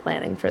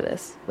planning for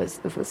this, was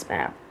this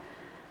map.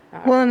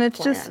 Well, and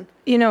it's just,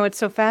 it's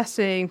so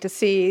fascinating to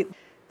see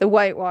the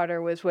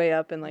Whitewater was way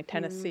up in like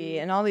Tennessee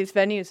and all these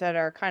venues that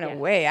are kind of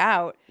way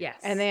out. Yes.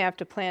 And they have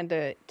to plan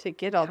to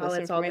get all this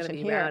information all gonna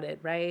be here. Routed,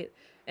 right?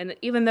 And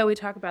even though we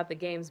talk about the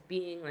games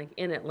being like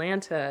in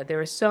Atlanta, there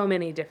were so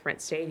many different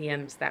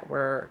stadiums that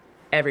were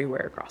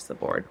everywhere across the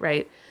board,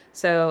 right?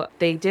 So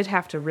they did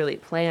have to really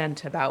plan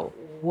about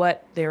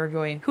what they were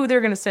who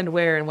they're going to send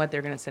where and what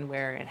they're going to send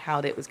where and how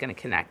it was going to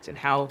connect and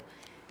how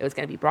it was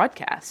going to be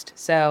broadcast.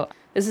 So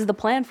this is the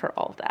plan for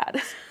all of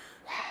that,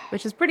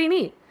 which is pretty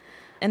neat.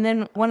 And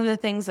then one of the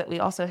things that we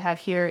also have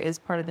here is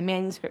part of the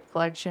manuscript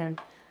collection.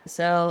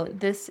 So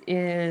this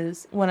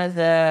is one of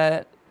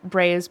the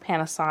Braves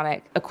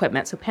Panasonic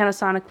equipment. So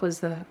Panasonic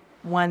was the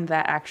one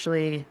that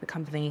actually, the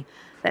company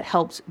that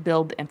helped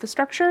build the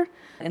infrastructure.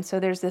 And so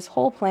there's this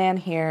whole plan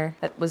here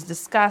that was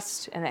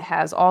discussed, and it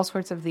has all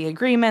sorts of the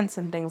agreements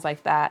and things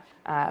like that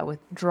with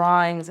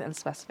drawings and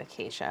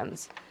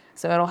specifications.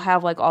 So it'll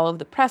have like all of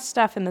the press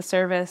stuff in the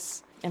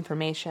service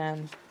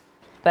information,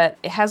 but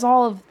it has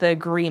all of the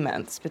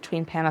agreements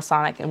between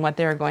Panasonic and what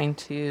they're going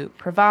to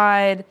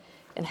provide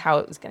and how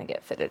it was going to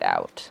get fitted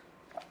out.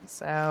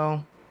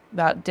 So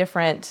about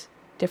different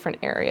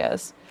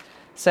areas.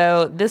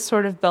 So this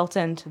sort of built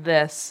into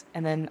this,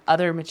 and then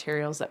other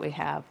materials that we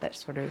have that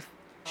sort of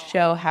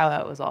show how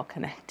it was all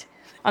connected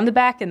on the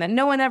back end that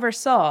no one ever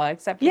saw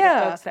except for the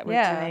folks that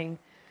were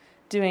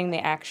doing the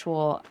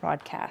actual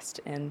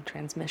broadcast and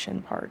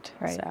transmission part.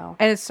 Right. So.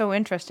 And it's so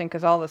interesting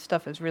because all this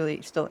stuff is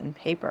really still in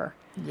paper.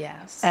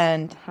 Yes.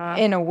 And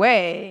in a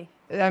way,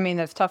 I mean,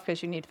 that's tough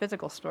because you need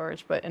physical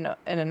storage, but in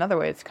another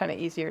way, it's kind of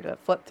easier to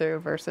flip through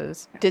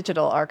versus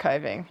digital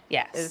archiving.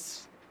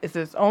 Yes. Is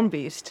its own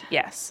beast.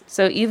 Yes.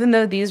 So even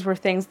though these were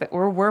things that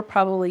were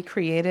probably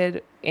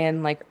created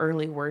in like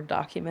early Word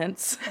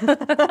documents,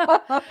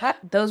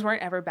 those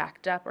weren't ever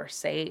backed up or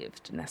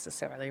saved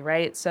necessarily,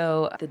 right?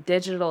 So the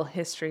digital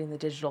history and the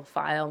digital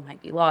file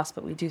might be lost,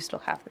 but we do still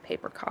have the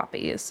paper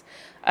copies.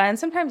 And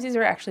sometimes these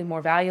are actually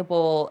more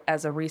valuable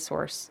as a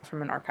resource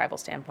from an archival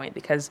standpoint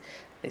because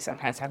they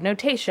sometimes have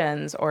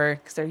notations or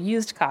because they're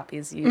used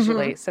copies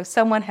usually. Mm-hmm. So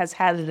someone has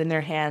had it in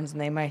their hands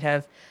and they might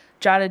have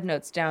jotted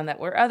notes down that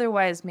were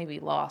otherwise maybe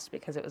lost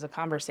because it was a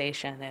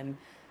conversation and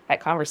that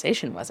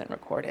conversation wasn't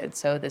recorded.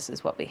 So this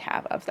is what we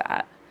have of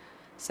that.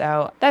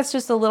 So that's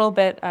just a little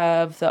bit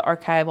of the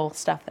archival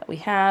stuff that we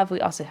have.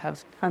 We also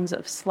have tons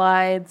of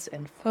slides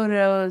and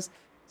photos.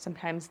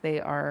 Sometimes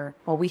they are,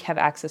 well, we have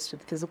access to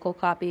the physical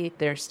copy.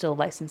 There's still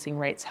licensing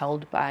rights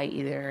held by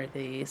either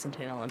the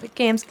Centennial Olympic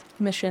Games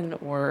Commission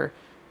or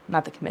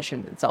not the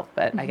commission itself,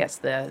 but I guess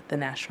the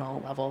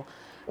national level,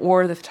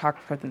 or the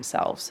photographer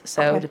themselves.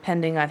 So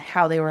depending on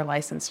how they were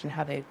licensed and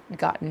how they've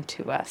gotten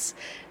to us,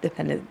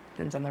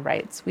 depends on the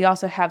rights. We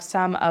also have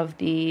some of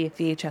the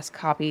VHS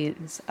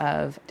copies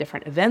of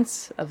different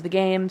events of the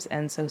games,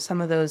 and so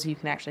some of those you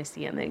can actually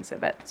see in the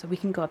exhibit. So we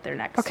can go up there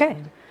next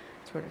and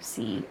sort of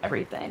see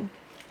everything.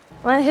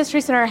 Atlanta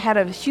History Center had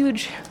a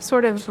huge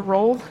sort of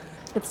role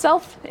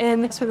itself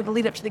in sort of the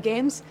lead up to the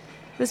games.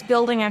 This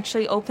building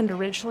actually opened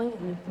originally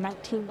in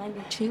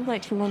 1992,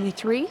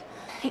 1993,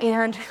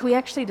 and we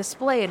actually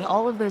displayed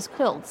all of those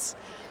quilts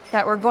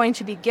that were going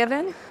to be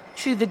given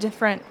to the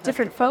different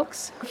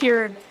folks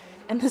here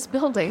in this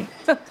building.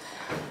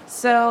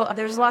 So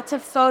there's lots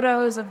of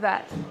photos of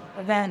that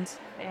event,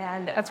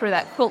 and that's where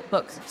that quilt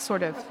book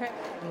sort of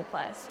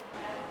applies.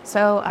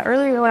 So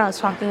earlier when I was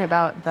talking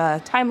about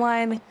the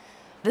timeline,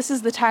 this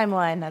is the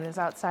timeline that is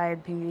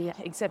outside the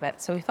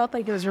exhibit. So we felt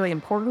like it was really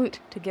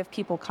important to give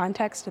people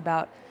context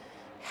about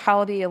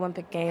how the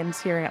Olympic Games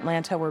here in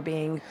Atlanta were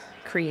being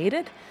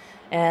created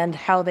and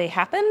how they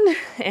happened,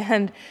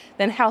 and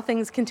then how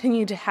things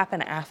continue to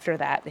happen after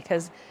that,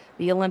 because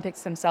the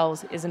Olympics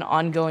themselves is an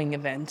ongoing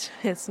event.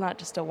 It's not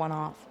just a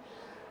one-off.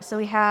 So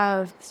we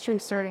have history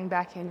starting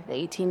back in the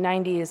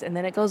 1890s, and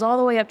then it goes all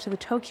the way up to the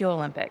Tokyo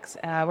Olympics.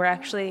 We're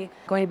actually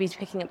going to be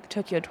picking up the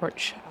Tokyo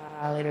torch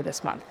later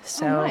this month.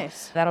 So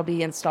that'll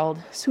be installed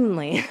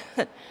soonly.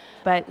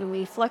 But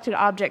we selected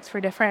objects for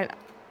different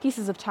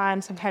pieces of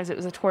time. Sometimes it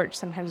was a torch,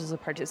 sometimes it was a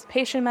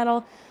participation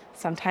medal,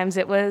 sometimes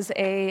it was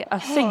a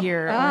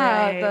figure,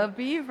 the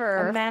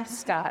beaver, a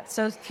mascot.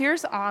 So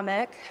here's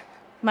Ahmek,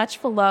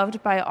 much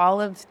beloved by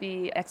all of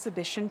the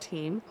exhibition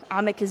team.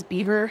 Ahmek is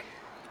beaver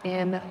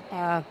in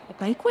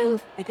Algonquin,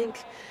 I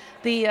think,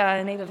 the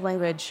native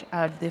language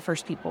of the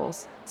First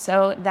Peoples.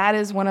 So that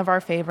is one of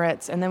our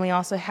favorites. And then we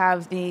also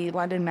have the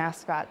London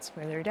mascots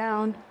further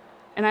down.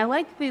 And I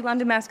like the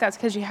London mascots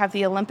because you have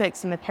the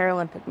Olympics and the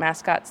Paralympic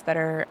mascots that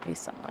are pretty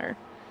similar.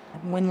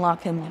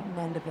 Winlock and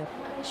Mandeville.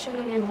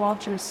 And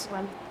Walter's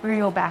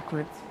Real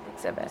Backwards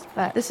exhibit.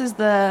 But this is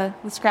the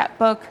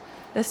scrapbook.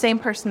 The same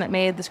person that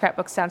made the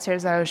scrapbooks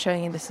downstairs that I was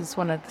showing you, this is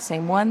one of the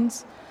same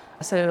ones.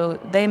 So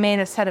they made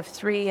a set of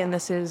 3, and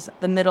this is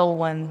the middle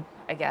one,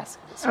 I guess.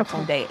 It's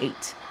on day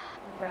 8.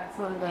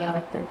 Some of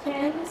the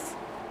pens,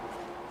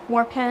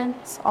 more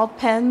pens, all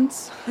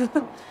pens.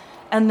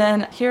 And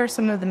then here are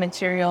some of the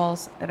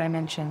materials that I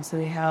mentioned. So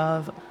we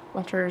have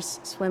Walter's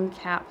swim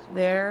cap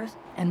there.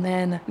 And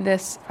then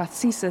this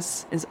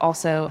prosthesis is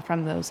also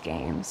from those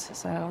games.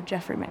 So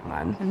Jeffrey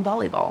McMahon and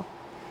volleyball.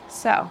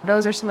 So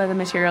those are some of the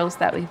materials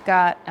that we've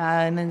got.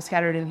 And then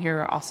scattered in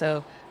here are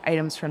also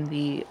items from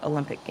the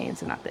Olympic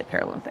Games and not the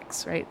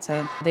Paralympics, right?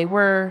 So they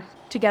were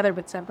together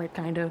but separate,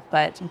 kind of,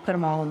 but we put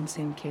them all in the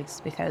same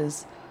case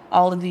because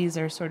all of these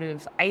are sort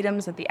of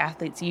items that the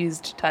athletes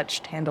used,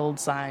 touched, handled,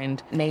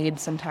 signed, made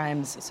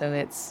sometimes. So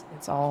it's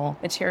all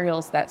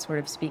materials that sort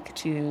of speak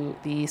to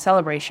the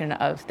celebration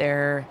of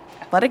their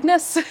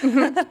athleticness,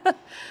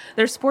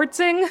 their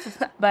sportsing.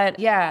 But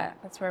yeah,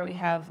 that's where we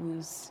have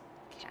Wu's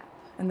cap.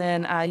 And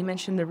then you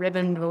mentioned the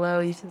ribbon below.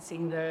 You can see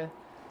the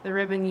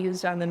ribbon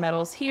used on the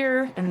medals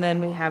here. And then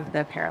we have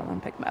the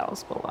Paralympic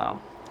medals below.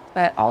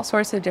 But all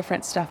sorts of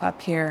different stuff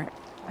up here.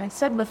 I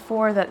said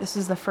before that this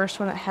is the first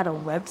one that had a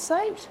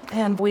website,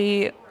 and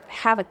we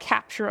have a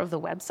capture of the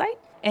website,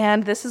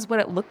 and this is what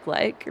it looked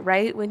like,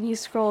 right, when you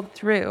scrolled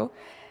through.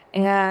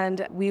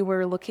 And we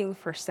were looking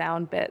for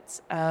sound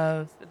bits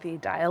of the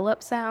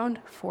dial-up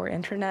sound for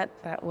internet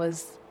that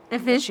was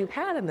what you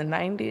had in the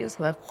 90s.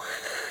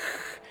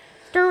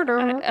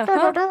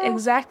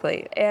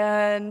 Exactly.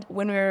 And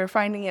when we were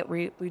finding it,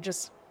 we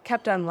just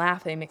kept on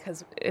laughing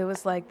because it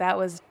was like that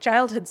was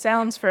childhood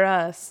sounds for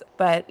us.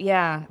 But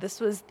yeah, this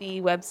was the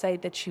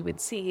website that you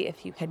would see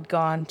if you had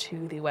gone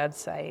to the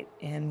website.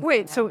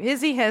 Wait, so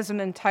Izzy has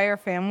an entire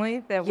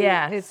family that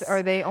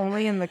are they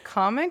only in the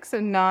comics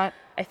and not?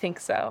 I think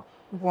so.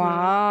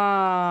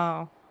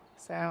 Wow.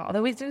 So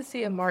although we do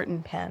see a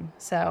Martin pen,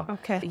 so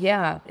okay,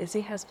 yeah,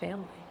 Izzy has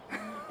family.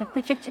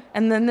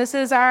 And then this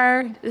is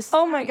our.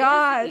 Oh my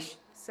gosh.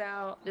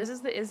 So this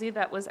is the Izzy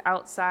that was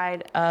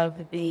outside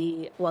of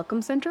the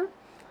Welcome Center.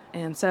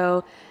 And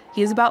so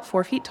he's about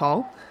 4 feet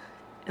tall.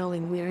 Only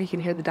there you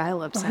can hear the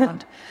dial-up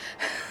sound.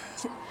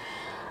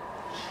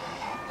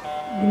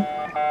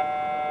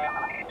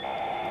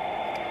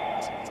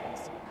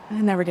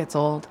 It never gets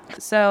old.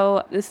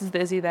 So this is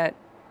the Izzy that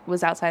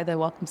was outside the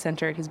Welcome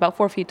Center. He's about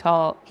 4 feet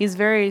tall. He's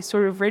very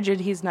sort of rigid.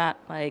 He's not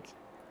like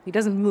He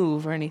doesn't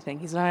move or anything.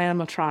 He's not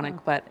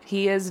animatronic, but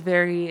he is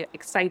very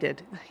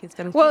excited. He's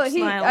got a Well,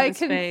 huge smile on I his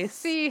can face.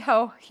 see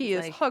how he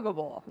is Like,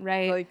 huggable.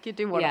 right? Like, you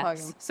do want to hug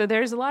him. So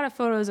there's a lot of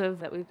photos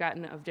that we've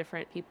gotten of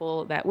different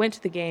people that went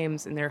to the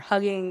games, and they're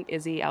hugging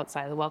Izzy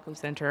outside the Welcome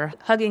Center,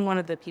 hugging one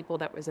of the people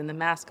that was in the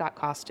mascot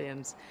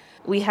costumes.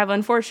 We have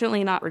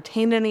unfortunately not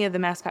retained any of the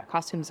mascot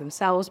costumes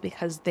themselves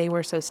because they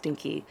were so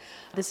stinky.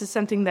 This is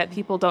something that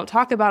people don't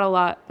talk about a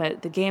lot,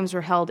 but the games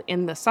were held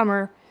in the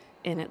summer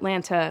in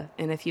Atlanta,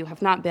 and if you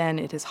have not been,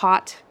 it is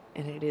hot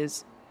and it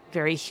is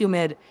very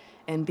humid,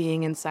 and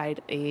being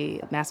inside a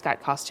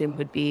mascot costume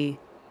would be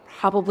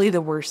probably the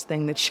worst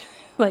thing that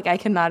like, I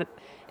cannot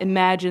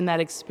imagine that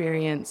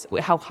experience,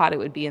 how hot it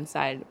would be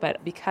inside.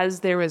 But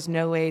because there was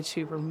no way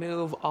to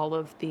remove all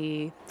of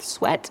the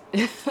sweat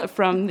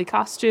from the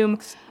costume,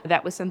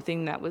 that was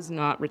something that was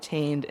not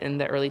retained in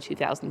the early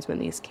 2000s when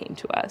these came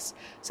to us.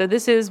 So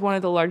this is one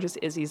of the largest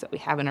Izzies that we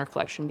have in our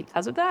collection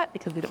because of that,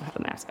 because we don't have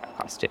a mascot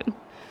costume.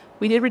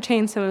 We did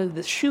retain some of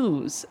the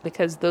shoes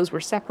because those were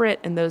separate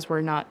and those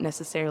were not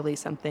necessarily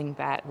something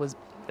that was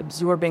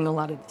absorbing a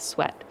lot of the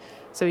sweat.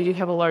 So we do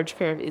have a large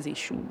pair of Izzy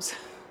shoes.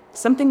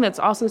 Something that's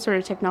also sort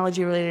of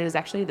technology related is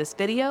actually this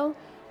video,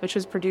 which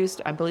was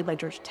produced, I believe, by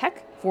Georgia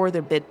Tech for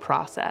their bid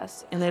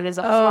process. And it is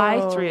a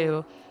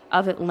fly-through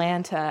of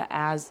Atlanta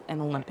as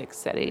an Olympic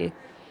city.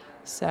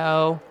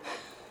 So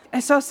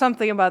I saw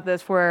something about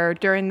this where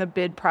during the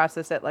bid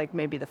process at like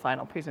maybe the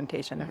final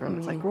presentation, everyone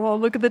was like, whoa,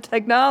 look at the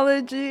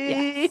technology.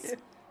 yes,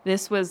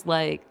 this was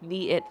like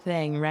the it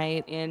thing,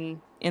 right?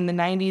 In the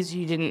 90s,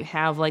 you didn't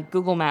have like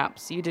Google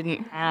Maps. You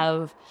didn't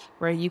have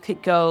where you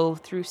could go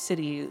through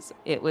cities.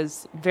 It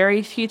was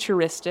very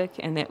futuristic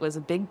and it was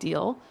a big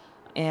deal.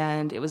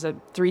 And it was a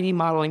 3D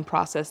modeling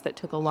process that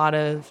took a lot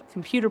of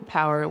computer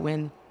power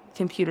when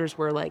computers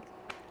were like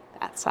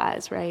that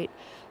size, right?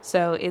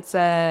 So it's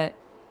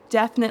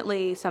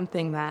definitely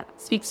something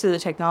that speaks to the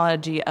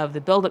technology of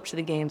the build-up to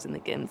the games and the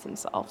games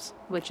themselves,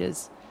 which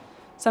is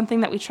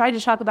something that we tried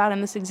to talk about in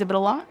this exhibit a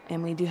lot,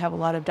 and we do have a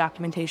lot of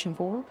documentation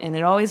for. And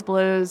it always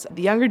blows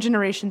the younger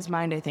generation's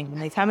mind, I think, when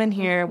they come in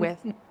here with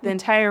the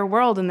entire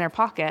world in their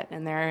pocket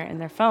and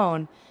their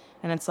phone.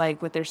 And it's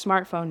like with their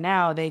smartphone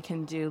now, they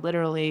can do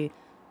literally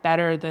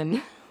better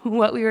than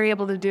what we were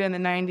able to do in the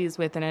 90s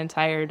with an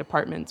entire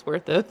department's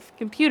worth of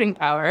computing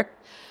power.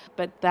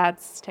 But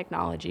that's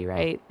technology,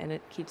 right? And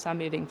it keeps on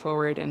moving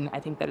forward. And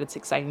I think that it's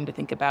exciting to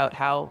think about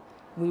how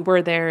we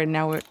were there and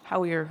now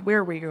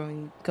where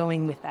we're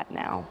going with that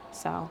now.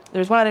 So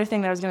there's one other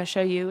thing that I was going to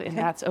show you, and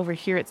that's over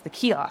here. It's the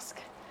kiosk.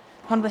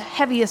 One of the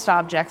heaviest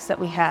objects that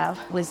we have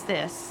was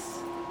this,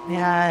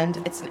 and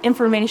it's an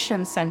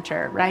information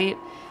center, right?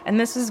 And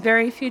this is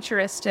very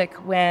futuristic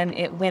when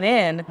it went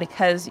in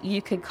because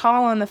you could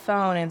call on the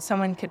phone and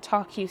someone could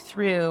talk you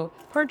through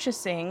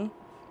purchasing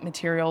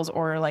materials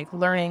or like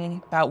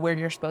learning about where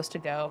you're supposed to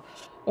go,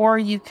 or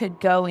you could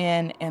go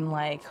in and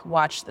like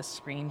watch the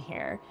screen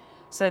here.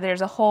 So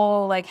there's a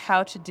whole like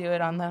how to do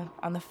it on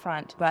the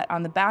front, but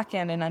on the back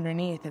end and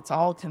underneath, it's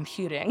all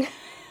computing.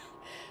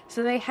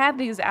 So they had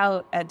these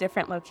out at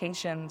different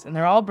locations, and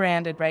they're all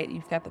branded, right?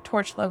 You've got the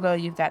Torch logo,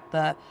 you've got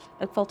the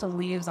quilted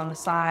leaves on the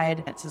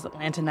side. It says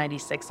Atlanta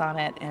 96 on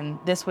it, and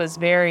this was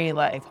very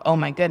like, oh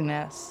my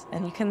goodness.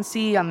 And you can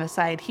see on the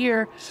side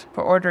here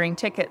for ordering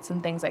tickets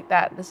and things like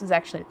that, this is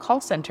actually a call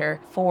center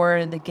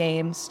for the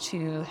games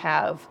to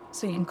have,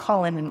 so you can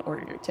call in and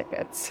order your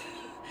tickets.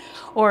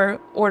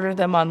 Or order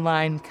them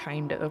online,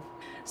 kind of.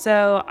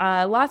 So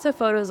lots of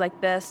photos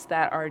like this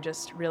that are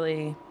just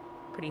really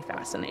pretty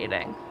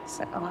fascinating.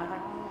 So,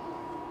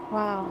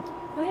 wow.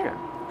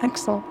 Yeah,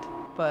 excellent.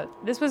 But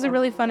this was a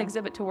really fun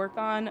exhibit to work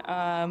on.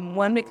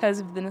 One, because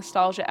of the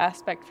nostalgia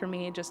aspect for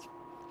me, just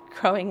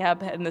growing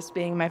up and this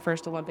being my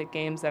first Olympic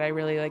Games that I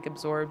really like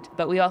absorbed.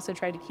 But we also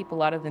tried to keep a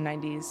lot of the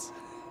 90s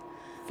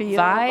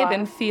vibe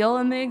and feel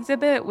in the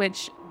exhibit,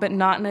 but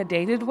not in a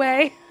dated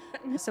way.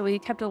 So we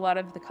kept a lot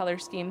of the color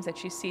schemes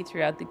that you see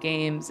throughout the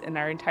games, and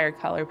our entire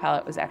color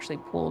palette was actually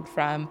pulled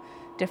from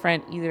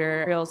different either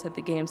materials that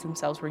the games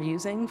themselves were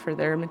using for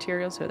their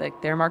materials, so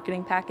like their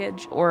marketing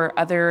package, or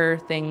other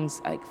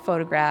things like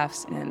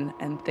photographs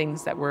and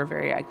things that were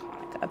very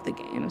iconic of the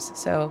games.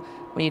 So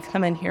when you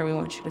come in here, we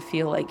want you to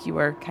feel like you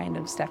are kind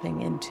of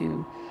stepping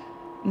into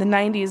the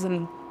 90s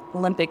and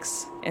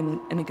Olympics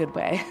in a good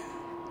way.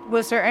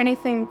 Was there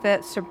anything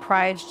that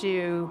surprised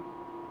you,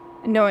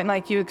 knowing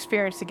like you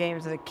experienced the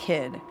games as a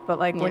kid, but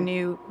like when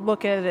you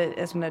look at it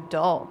as an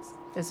adult,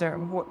 is there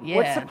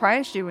what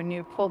surprised you when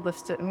you pulled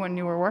this when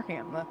you were working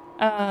on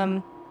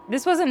the?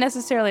 This wasn't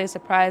necessarily a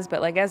surprise,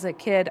 but like as a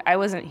kid, I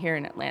wasn't here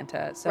in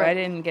Atlanta, so I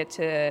didn't get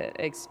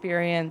to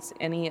experience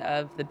any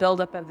of the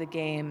buildup of the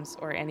games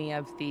or any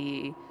of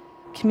the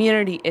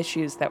community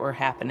issues that were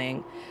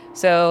happening.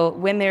 So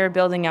when they were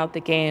building out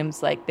the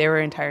games, like there were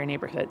entire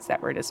neighborhoods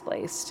that were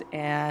displaced,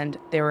 and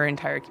there were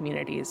entire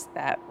communities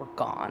that were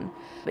gone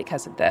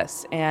because of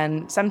this.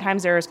 And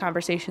sometimes there was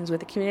conversations with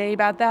the community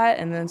about that,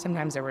 and then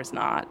sometimes there was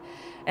not.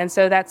 And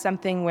so that's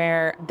something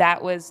where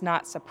that was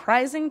not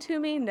surprising to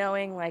me,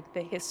 knowing like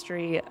the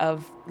history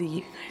of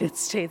the United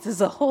States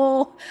as a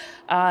whole.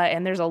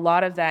 And there's a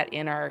lot of that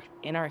in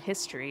our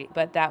history,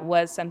 but that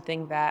was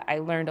something that I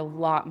learned a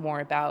lot more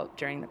about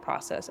during the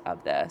process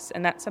of this.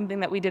 And that's something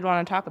that we did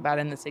want to talk about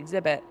in this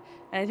exhibit.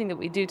 And I think that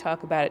we do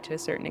talk about it to a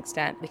certain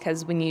extent,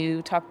 because when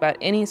you talk about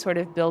any sort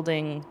of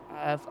building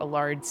of a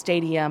large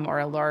stadium or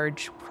a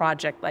large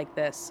project like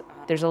this,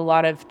 there's a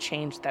lot of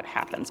change that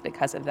happens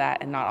because of that,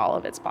 and not all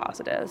of it's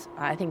positive.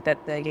 I think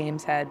that the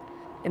games had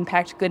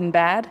impact, good and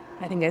bad.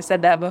 I think I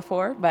said that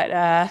before, but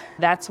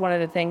that's one of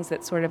the things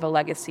that's sort of a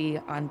legacy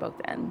on both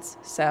ends.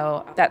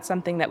 So that's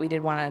something that we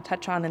did want to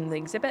touch on in the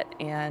exhibit,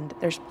 and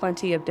there's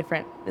plenty of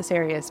this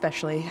area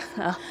especially,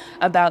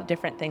 about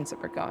different things that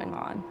were going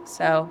on.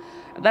 So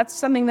that's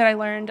something that I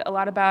learned a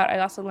lot about. I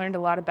also learned a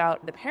lot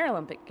about the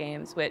Paralympic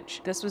Games,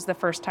 which this was the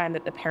first time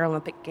that the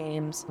Paralympic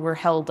Games were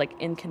held like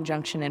in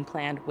conjunction and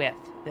planned with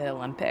the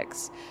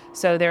Olympics.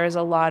 So there is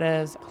a lot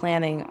of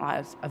planning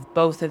of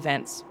both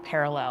events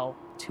parallel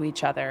to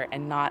each other,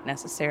 and not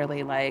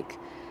necessarily like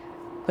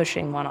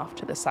pushing one off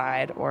to the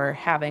side or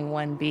having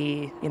one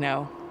be,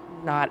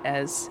 not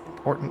as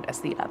important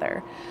as the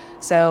other.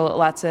 So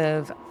lots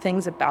of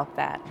things about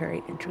that,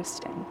 very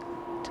interesting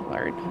to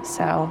learn.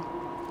 So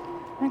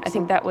excellent. I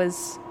think that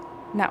was,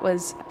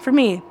 for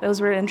me, those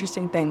were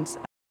interesting things.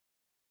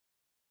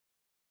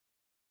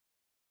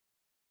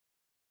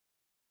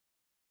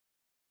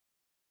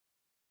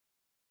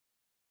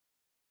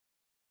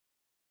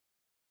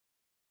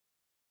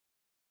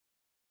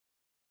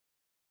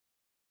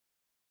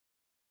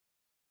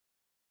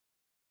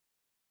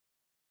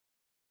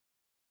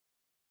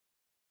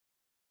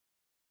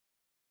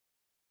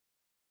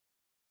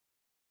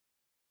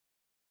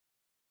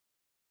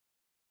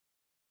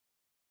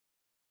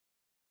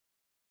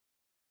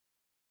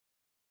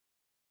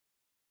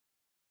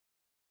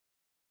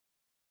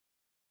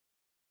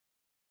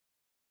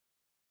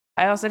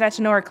 I also got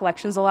to know our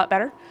collections a lot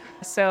better.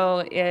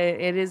 So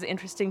it is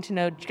interesting to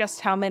know just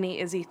how many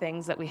Izzy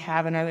things that we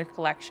have in our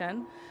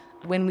collection.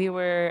 When we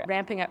were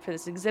ramping up for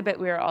this exhibit,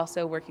 we were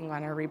also working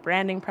on a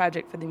rebranding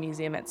project for the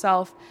museum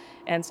itself.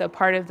 And so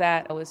part of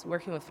that was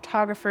working with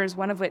photographers,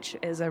 one of which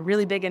is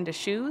really big into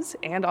shoes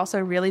and also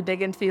really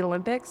big into the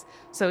Olympics.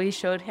 So he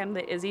showed him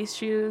the Izzy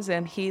shoes,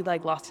 and he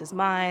lost his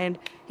mind.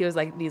 He was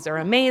like, these are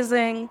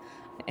amazing.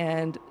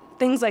 And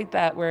things like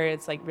that, where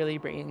it's really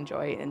bringing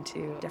joy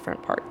into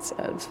different parts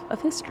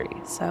of history.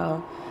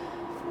 So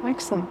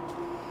Excellent.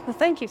 Well,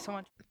 thank you so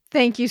much.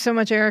 Thank you so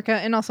much, Erica.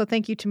 And also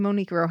thank you to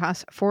Monique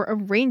Rojas for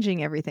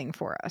arranging everything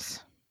for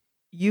us.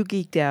 You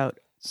geeked out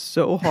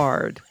so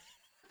hard.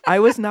 I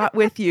was not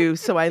with you,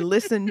 so I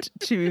listened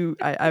to,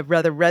 I've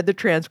rather read the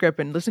transcript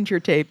and listened to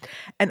your tape,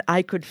 and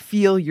I could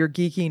feel your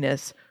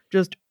geekiness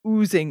just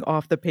oozing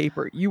off the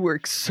paper. You were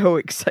so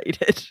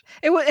excited.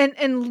 It was,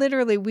 and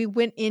literally we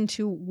went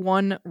into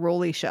one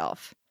rolly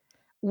shelf,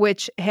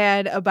 which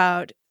had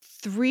about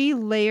 3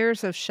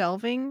 layers of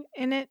shelving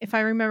in it, if I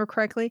remember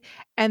correctly.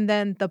 And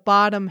then the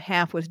bottom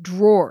half was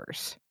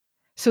drawers.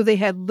 So they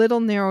had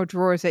little narrow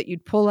drawers that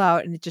you'd pull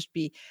out, and it'd just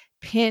be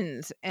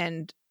pins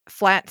and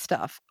flat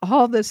stuff,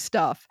 all this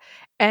stuff.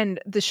 And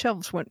the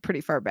shelves went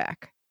pretty far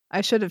back.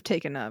 I should have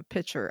taken a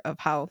picture of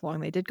how long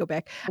they did go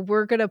back.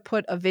 We're going to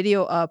put a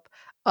video up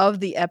of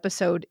the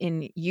episode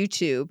in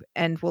YouTube,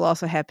 and we'll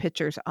also have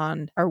pictures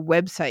on our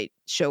website,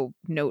 show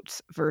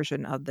notes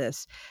version of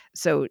this.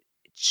 So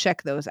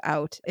check those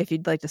out if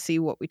you'd like to see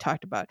what we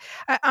talked about.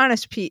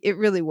 Honest Pete, it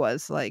really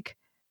was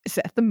is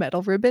that the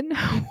metal ribbon?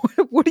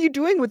 What are you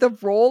doing with a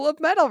roll of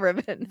metal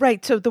ribbon?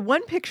 Right. So the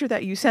one picture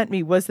that you sent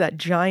me was that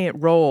giant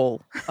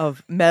roll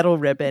of metal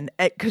ribbon.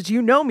 Because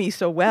you know me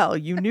so well,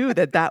 you knew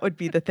that would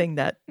be the thing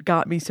that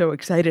got me so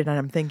excited. And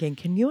I'm thinking,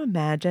 can you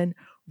imagine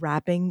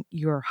wrapping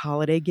your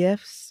holiday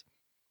gifts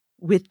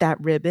with that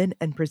ribbon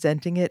and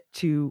presenting it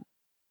to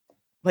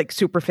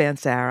Superfan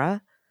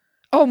Sarah?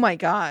 Oh my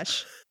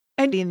gosh.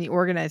 And the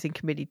organizing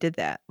committee did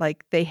that.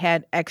 They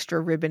had extra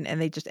ribbon,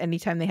 and they just,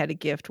 anytime they had a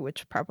gift,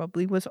 which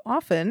probably was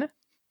often,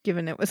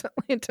 given it was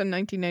Atlanta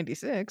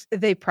 1996,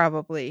 they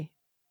probably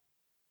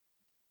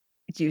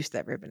used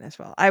that ribbon as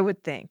well, I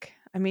would think.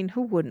 I mean,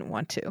 who wouldn't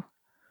want to?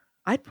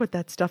 I'd put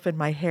that stuff in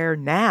my hair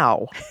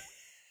now.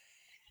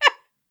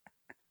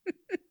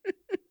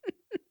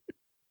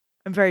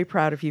 I'm very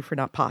proud of you for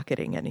not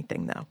pocketing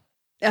anything, though.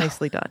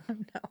 Nicely done.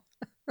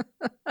 No.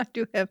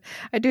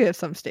 I do have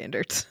some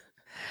standards.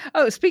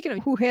 Oh, speaking of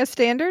who has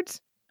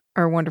standards,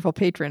 our wonderful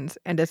patrons.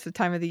 And it's the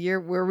time of the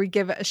year where we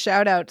give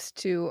shout outs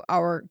to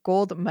our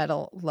gold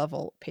medal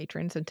level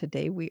patrons. And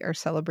today we are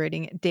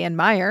celebrating Dan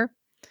Meyer.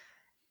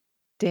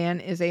 Dan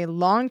is a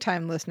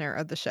longtime listener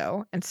of the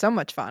show and so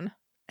much fun.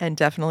 And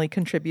definitely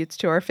contributes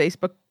to our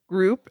Facebook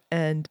group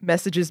and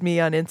messages me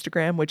on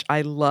Instagram, which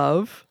I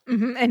love.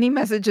 Mm-hmm. And he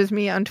messages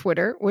me on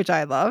Twitter, which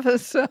I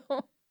love. So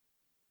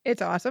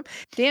it's awesome.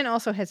 Dan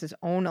also has his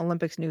own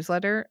Olympics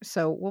newsletter,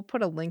 so we'll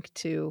put a link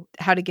to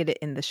how to get it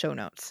in the show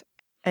notes.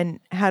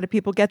 And how do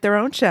people get their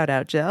own shout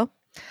out, Jill?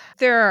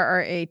 There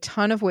are a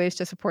ton of ways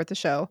to support the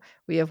show.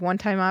 We have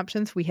one-time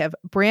options. We have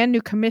brand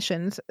new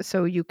commissions,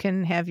 so you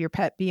can have your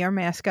pet be our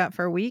mascot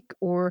for a week,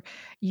 or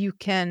you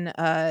can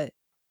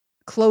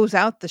close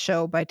out the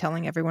show by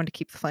telling everyone to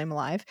keep the flame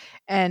alive.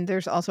 And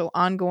there's also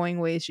ongoing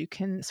ways you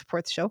can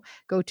support the show.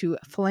 Go to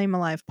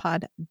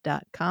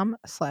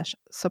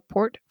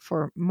flamealivepod.com/support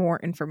for more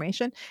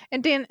information.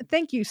 And Dan,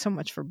 thank you so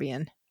much for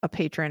being a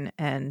patron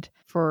and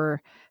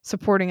for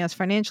supporting us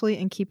financially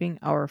and keeping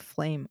our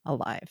flame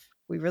alive.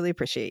 We really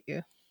appreciate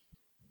you.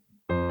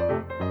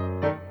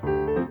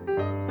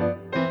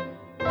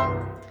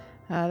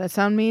 That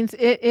sound means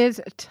it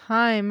is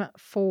time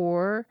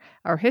for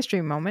our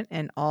history moment,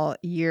 and all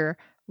year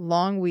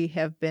long we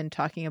have been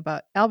talking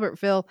about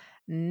Albertville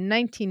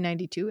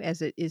 1992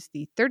 as it is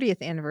the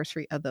 30th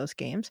anniversary of those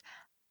games.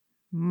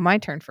 My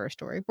turn for a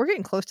story. We're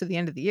getting close to the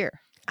end of the year.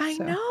 I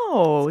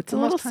know. It's a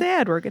little time.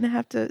 sad. We're going to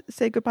have to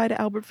say goodbye to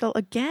Albertville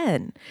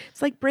again.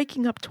 It's like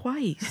breaking up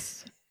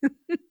twice.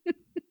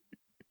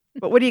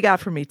 But what do you got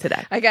for me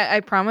today?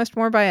 I promised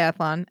more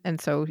biathlon, and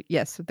so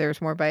yes,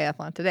 there's more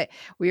biathlon today.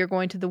 We are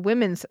going to the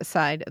women's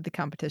side of the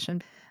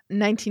competition.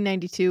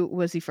 1992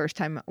 was the first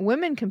time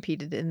women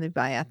competed in the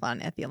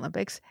biathlon at the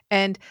Olympics,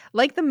 and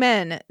like the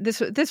men,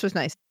 this was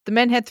nice. The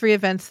men had 3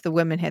 events, the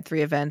women had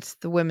 3 events.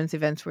 The women's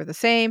events were the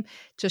same,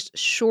 just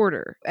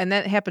shorter, and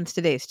that happens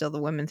today. Still, the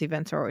women's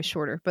events are always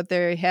shorter, but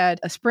they had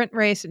a sprint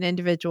race, an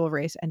individual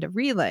race, and a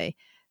relay.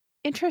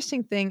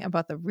 Interesting thing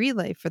about the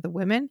relay for the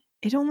women,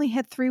 it only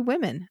had 3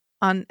 women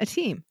on a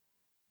team.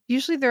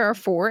 Usually there are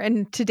 4,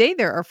 and today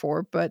there are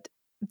 4, but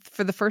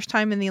for the first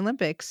time in the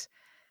Olympics,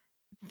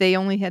 they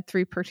only had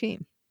 3 per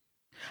team.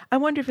 I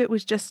wonder if it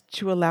was just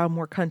to allow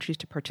more countries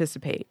to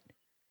participate,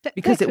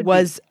 Because it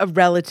was a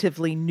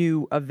relatively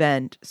new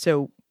event.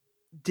 So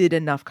did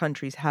enough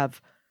countries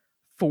have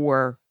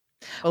 4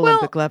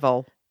 Olympic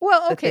level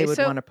that they would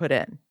want to put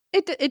in?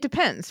 It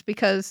depends,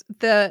 because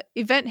the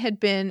event had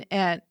been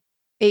at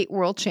 8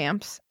 world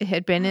champs. It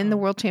had been in the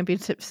world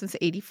championship since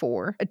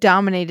 1984,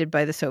 dominated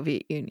by the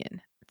Soviet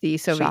Union. The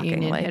Soviet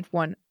Union had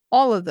won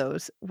all of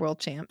those world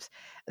champs.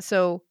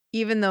 So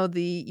even though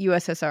the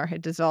USSR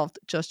had dissolved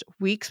just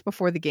weeks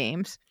before the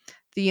games,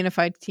 the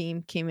unified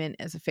team came in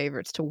as the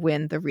favorites to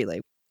win the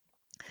relay.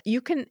 You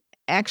can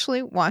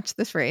actually watch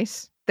this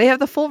race. They have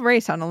the full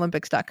race on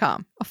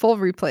Olympics.com, a full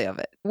replay of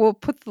it. We'll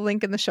put the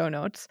link in the show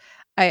notes.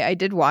 I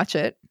did watch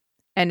it,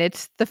 and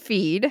it's the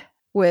feed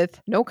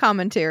with no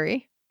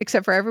commentary.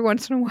 Except for every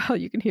once in a while,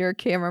 you can hear a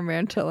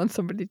cameraman telling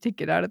somebody to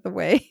get out of the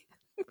way,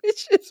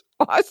 which is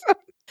awesome.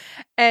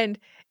 And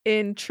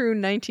in true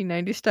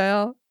 1990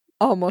 style,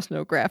 almost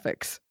no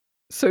graphics.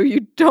 So you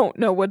don't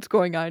know what's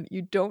going on.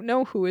 You don't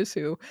know who is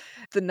who.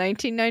 The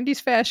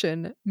 1990s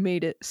fashion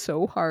made it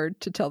so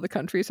hard to tell the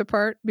countries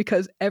apart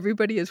because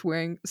everybody is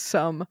wearing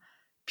some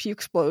puke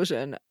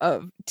explosion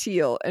of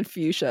teal and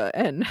fuchsia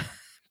and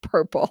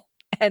purple.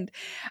 And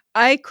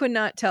I could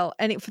not tell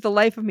for the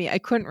life of me. I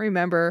couldn't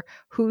remember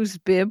whose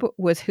bib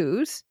was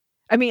whose.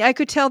 I mean, I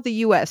could tell the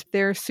U.S.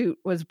 Their suit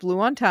was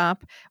blue on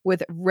top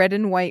with red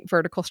and white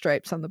vertical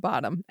stripes on the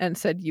bottom and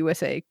said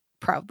USA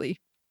proudly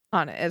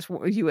on it, as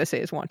USA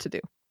is wont to do.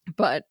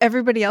 But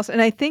everybody else,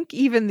 and I think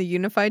even the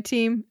unified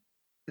team,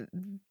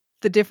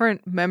 the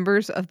different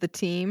members of the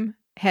team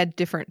had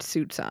different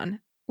suits on,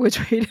 which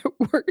made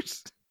it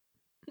worse.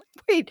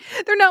 Wait,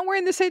 they're not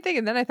wearing the same thing.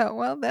 And then I thought,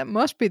 well, that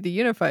must be the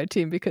unified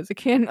team because they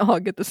can't all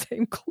get the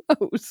same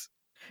clothes.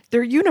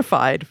 They're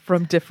unified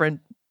from different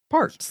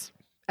parts.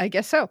 I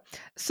guess so.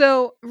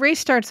 So race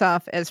starts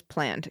off as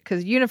planned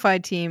because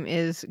unified team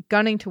is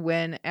gunning to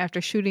win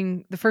after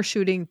shooting the first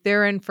shooting.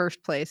 They're in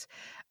first place.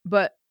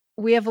 But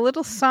we have a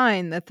little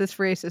sign that this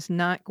race is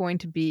not going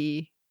to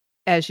be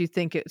as you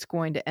think it's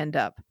going to end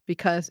up,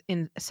 because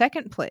in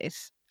second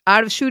place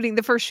out of shooting,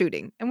 the first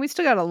shooting, and we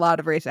still got a lot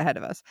of race ahead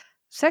of us.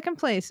 Second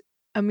place,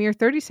 a mere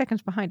 30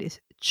 seconds behind, is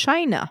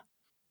China.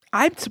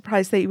 I'm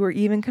surprised they were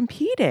even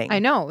competing. I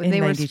know. In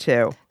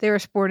 92. They were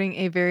sporting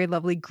a very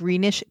lovely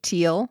greenish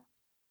teal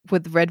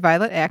with red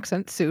violet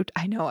accent suit.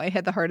 I know. I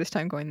had the hardest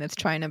time going, that's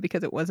China,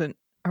 because it wasn't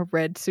a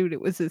red suit.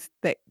 It was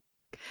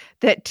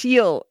that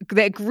teal,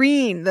 that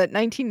green, that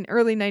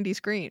early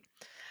 90s green.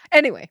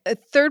 Anyway, a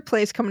third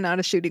place coming out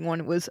of shooting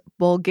one was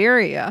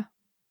Bulgaria,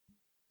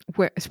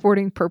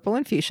 sporting purple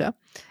and fuchsia.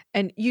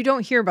 And you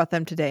don't hear about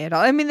them today at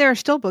all. I mean, there are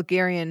still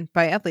Bulgarian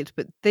biathletes,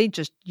 but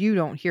you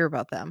don't hear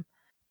about them.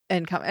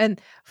 And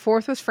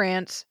fourth was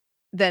France,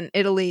 then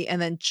Italy,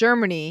 and then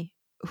Germany,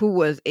 who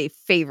was a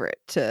favorite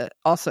to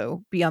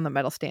also be on the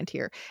medal stand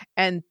here.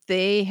 And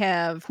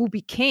who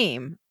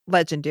became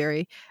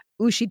legendary,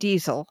 Uschi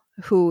Diesel,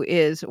 who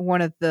is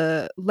one of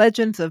the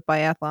legends of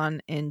biathlon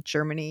in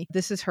Germany.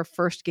 This is her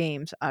first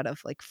games out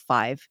of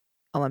 5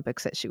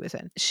 Olympics that she was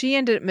in. She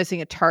ended up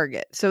missing a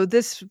target. So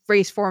this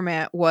race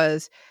format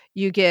was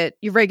you get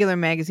your regular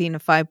magazine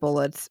of 5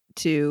 bullets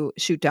to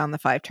shoot down the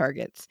 5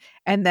 targets.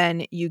 And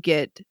then you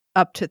get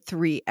up to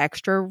 3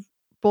 extra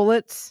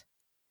bullets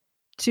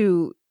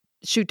to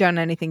shoot down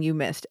anything you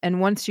missed.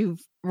 And once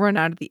you've run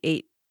out of the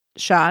 8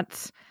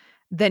 shots,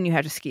 then you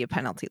have to ski a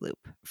penalty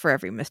loop for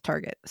every missed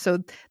target. So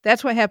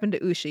that's what happened to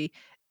Ushi.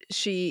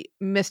 She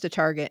missed a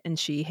target and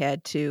she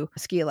had to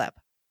ski a lap.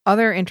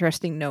 Other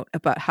interesting note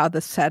about how the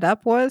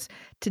setup was,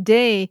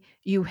 today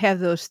you have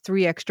those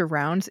 3 extra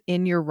rounds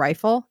in your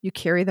rifle. You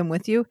carry them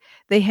with you.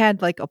 They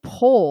had like a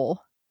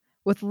pole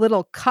with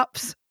little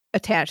cups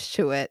attached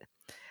to it,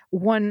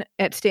 one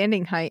at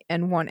standing height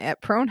and one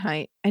at prone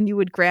height, and you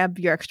would grab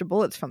your extra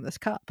bullets from this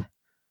cup.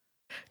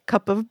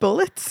 Cup of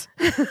bullets?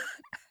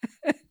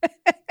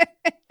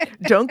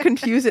 Don't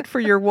confuse it for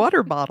your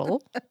water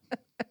bottle.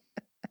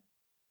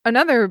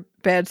 Another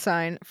bad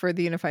sign for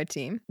the unified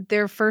team,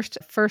 their first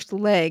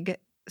leg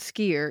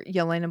skier,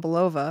 Yelena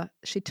Belova,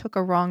 she took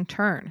a wrong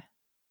turn.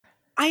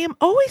 I am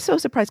always so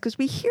surprised because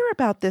we hear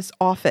about this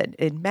often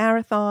in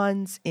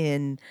marathons,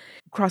 in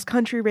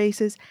cross-country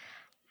races.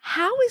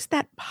 How is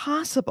that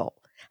possible?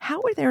 How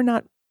are there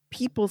not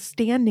people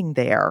standing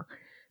there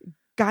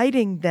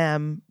guiding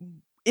them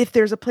if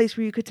there's a place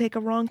where you could take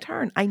a wrong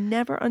turn? I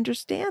never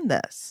understand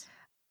this.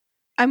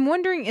 I'm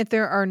wondering if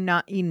there are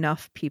not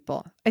enough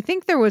people. I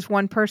think there was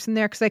one person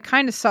there because I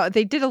kind of saw,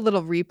 they did a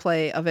little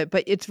replay of it,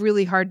 but it's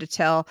really hard to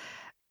tell.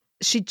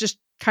 She just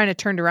kind of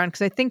turned around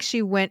because I think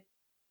she went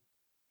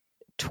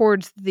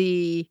towards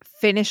the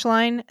finish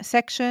line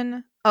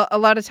section. A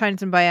lot of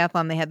times in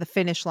biathlon, they had the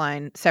finish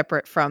line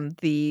separate from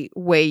the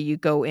way you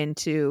go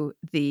into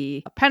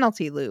the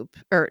penalty loop,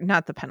 or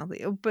not the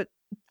penalty, but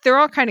they're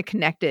all kind of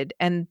connected.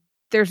 And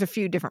there's a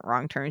few different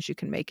wrong turns you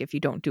can make if you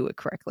don't do it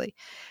correctly.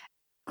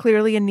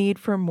 Clearly a need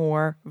for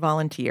more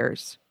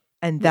volunteers.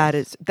 And that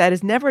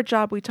is never a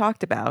job we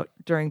talked about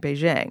during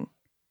Beijing.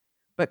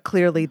 But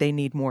clearly they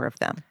need more of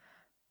them.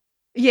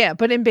 Yeah,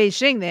 but in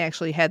Beijing, they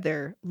actually had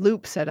their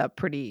loop set up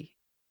pretty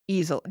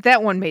easily.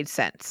 That one made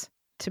sense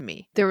to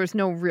me. There was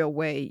no real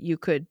way you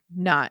could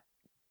not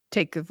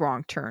take the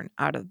wrong turn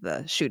out of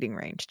the shooting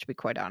range, to be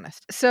quite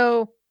honest.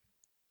 So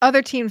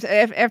other teams,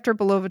 after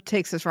Belova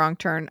takes this wrong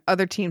turn,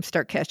 other teams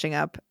start catching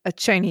up.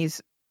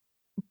 Chinese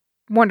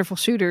wonderful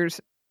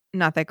shooters,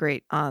 not that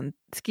great on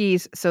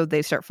skis, so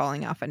they start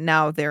falling off, and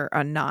now they're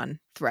a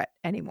non-threat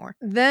anymore.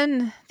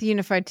 Then the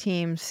unified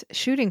team's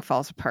shooting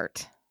falls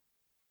apart.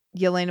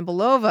 Yelena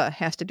Belova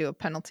has to do a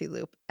penalty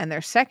loop, and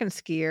their second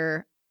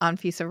skier,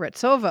 Anfisa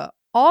Retsova,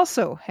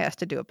 also has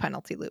to do a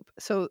penalty loop.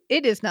 So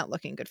it is not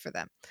looking good for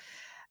them.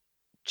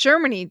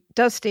 Germany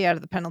does stay out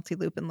of the penalty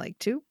loop in leg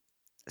 2,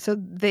 so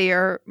they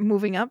are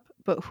moving up.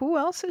 But who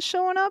else is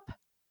showing up?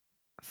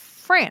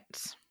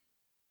 France.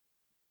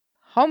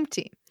 Home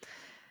team.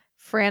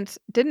 France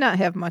did not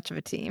have much of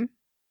a team.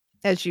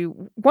 As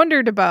you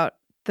wondered about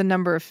the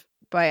number of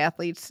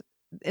biathletes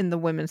in the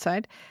women's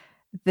side,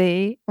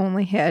 they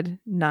only had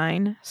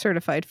 9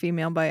 certified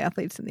female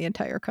biathletes in the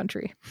entire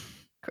country,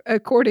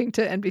 according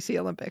to NBC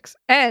Olympics.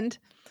 And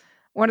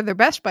one of their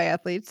best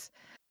biathletes,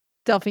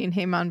 Delphine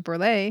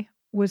Heyman-Burlet,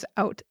 was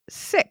out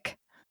sick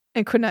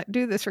and could not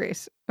do this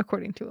race,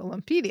 according to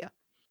Olympedia.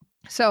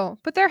 So,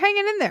 but they're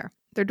hanging in there.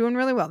 They're doing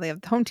really well. They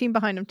have the home team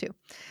behind them, too.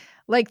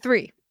 Leg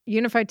 3.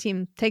 Unified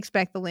team takes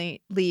back the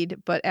lead,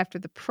 but after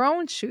the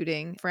prone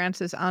shooting,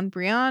 France's Anne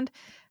Briand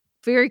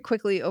very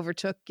quickly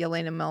overtook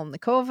Yelena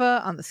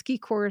Melnikova on the ski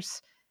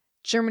course.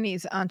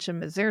 Germany's Antje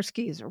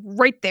Mazerski is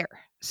right there.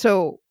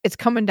 So it's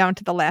coming down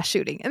to the last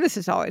shooting. And this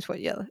is always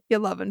what you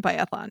love in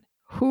biathlon.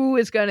 Who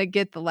is going to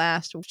get the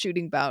last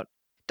shooting bout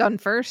done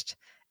first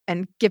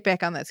and get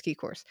back on that ski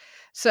course?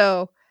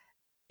 So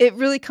it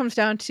really comes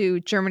down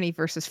to Germany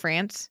versus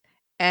France,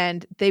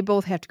 and they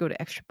both have to go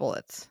to extra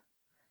bullets.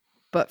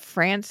 But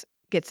France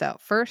gets out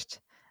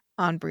first.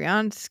 Anne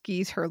Briand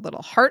skis her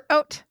little heart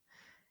out.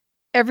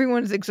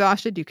 Everyone's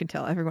exhausted. You can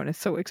tell everyone is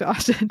so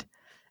exhausted.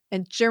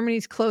 And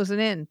Germany's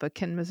closing in. But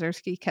can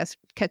Mazerski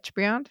catch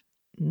Briand?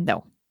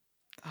 No.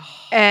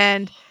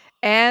 And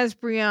as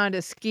Briand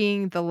is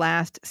skiing the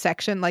last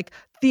section, like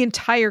the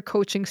entire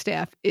coaching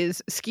staff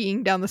is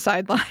skiing down the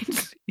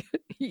sidelines,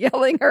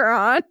 yelling her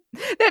on.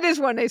 That is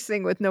one nice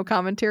thing with no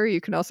commentary.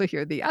 You can also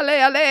hear the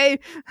allez, allez.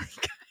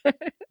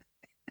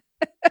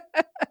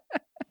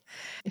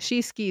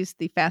 She skis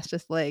the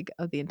fastest leg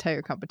of the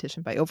entire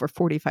competition by over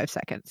 45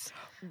 seconds.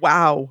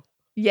 Wow.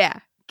 Yeah.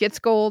 Gets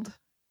gold.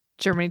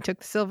 Germany took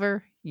the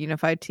silver.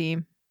 Unified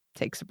team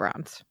takes the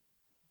bronze.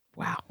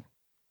 Wow.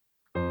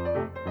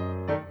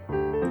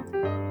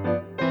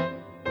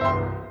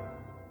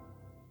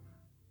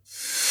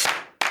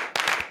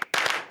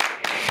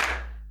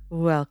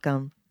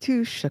 Welcome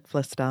to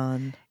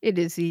Shukflistan. It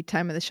is the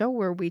time of the show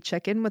where we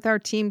check in with our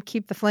team,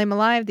 Keep the Flame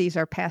Alive. These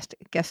are past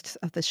guests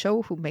of the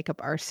show who make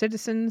up our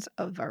citizens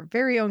of our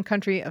very own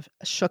country of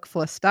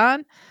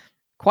Shukflistan.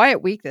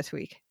 Quiet week this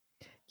week.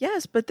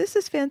 Yes, but this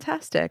is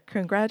fantastic.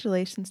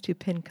 Congratulations to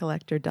pin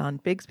collector Don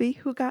Bigsby,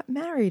 who got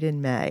married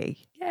in May.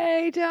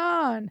 Yay,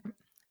 Don.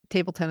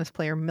 Table tennis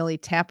player Millie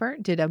Tapper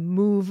did a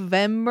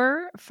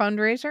Movember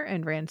fundraiser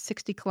and ran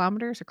 60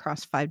 kilometers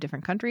across 5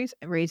 different countries,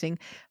 raising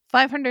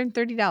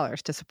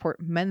 $530 to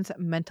support men's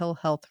mental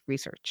health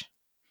research.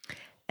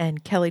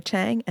 And Kelly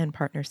Chang and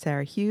partner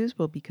Sarah Hughes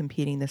will be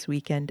competing this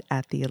weekend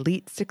at the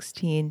Elite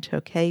 16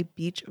 Tokay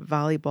Beach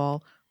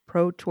Volleyball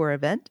Pro Tour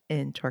event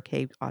in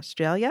Torquay,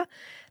 Australia.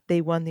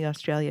 They won the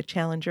Australia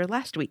Challenger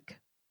last week.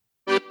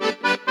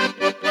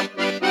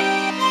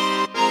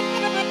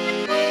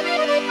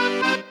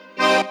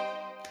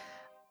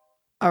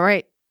 All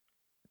right.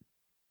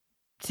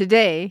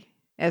 Today,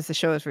 as the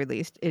show is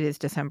released, it is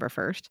December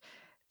 1st.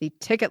 The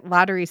ticket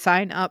lottery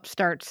sign up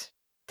starts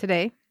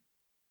today,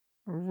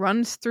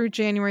 runs through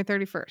January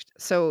 31st.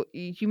 So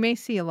you may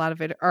see a lot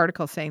of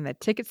articles saying that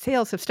ticket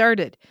sales have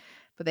started,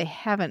 but they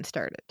haven't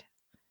started.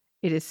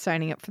 It is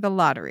signing up for the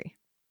lottery.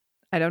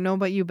 I don't know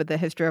about you, but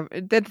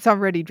that's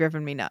already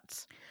driven me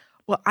nuts.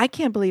 Well, I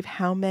can't believe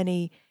how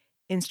many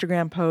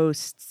Instagram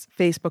posts,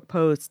 Facebook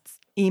posts,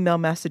 email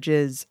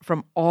messages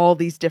from all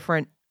these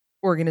different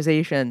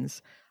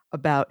organizations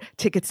about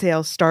ticket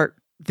sales start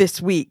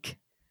this week.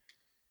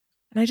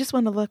 And I just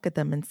want to look at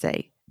them and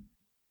say,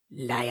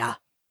 liar,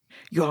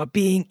 you're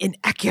being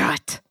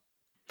inaccurate.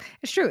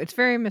 It's true. It's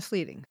very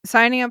misleading.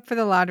 Signing up for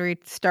the lottery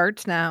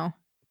starts now,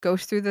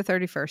 goes through the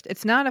 31st.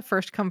 It's not a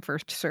first come,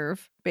 first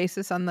serve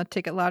basis on the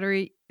ticket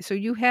lottery. So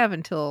you have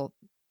until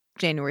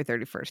January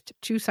 31st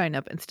to sign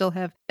up and still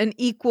have an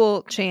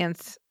equal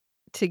chance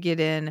to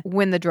get in,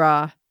 win the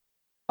draw.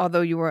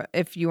 Although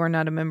if you are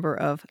not a member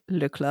of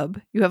Le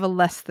Club, you have a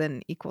less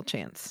than equal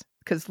chance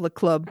because Le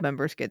Club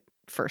members get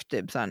first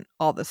dibs on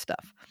all this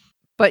stuff.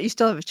 But you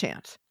still have a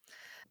chance.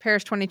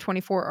 Paris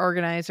 2024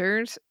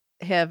 organizers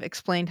have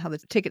explained how the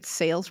ticket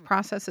sales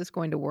process is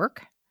going to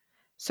work.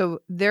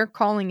 So they're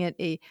calling it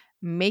a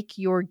Make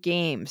Your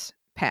Games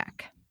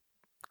pack.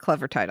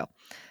 Clever title.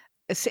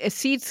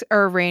 Seats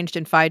are arranged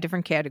in 5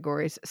 different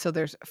categories. So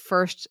there's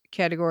first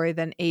category,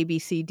 then A, B,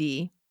 C,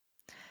 D.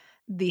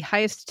 The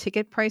highest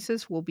ticket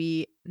prices will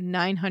be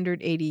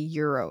 980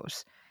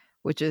 euros,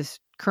 which is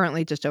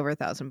currently just over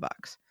 $1,000.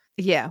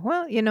 Yeah,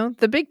 well,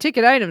 the big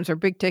ticket items are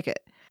big ticket.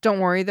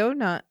 Don't worry, though,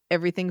 not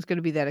everything's going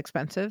to be that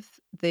expensive.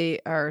 They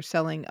are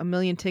selling 1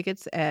 million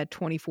tickets at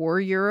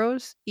 24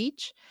 euros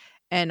each,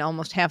 and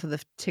almost half of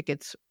the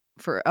tickets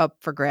up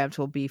for grabs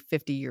will be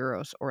 50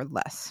 euros or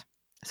less.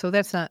 So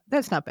that's not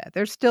bad.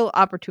 There's still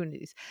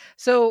opportunities.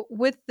 So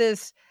with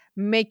this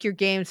Make Your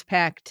Games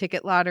pack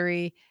ticket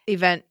lottery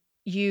event,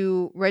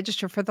 you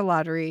register for the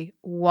lottery.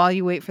 While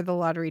you wait for the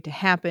lottery to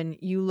happen,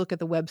 you look at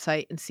the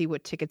website and see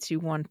what tickets you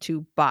want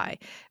to buy.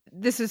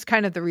 This is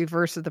kind of the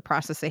reverse of the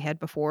process they had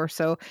before.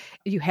 So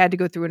you had to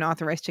go through an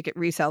authorized ticket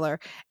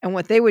reseller. And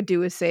what they would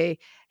do is say,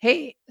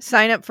 hey,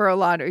 sign up for a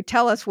lottery.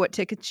 Tell us what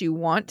tickets you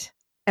want,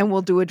 and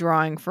we'll do a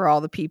drawing for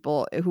all the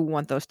people who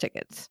want those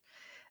tickets.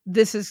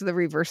 This is the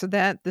reverse of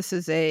that. This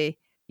is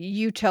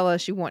you tell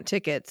us you want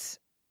tickets,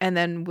 and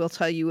then we'll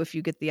tell you if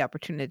you get the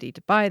opportunity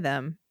to buy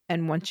them.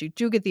 And once you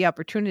do get the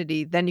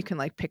opportunity, then you can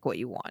pick what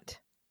you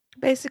want.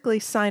 Basically,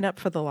 sign up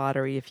for the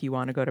lottery if you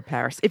want to go to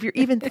Paris. If you're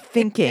even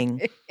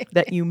thinking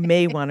that you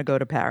may want to go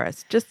to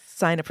Paris, just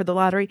sign up for the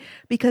lottery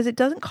because it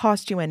doesn't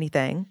cost you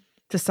anything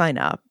to sign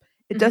up.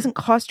 It doesn't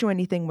cost you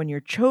anything when you're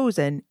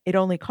chosen. It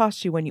only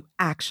costs you when you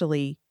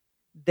actually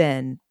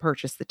then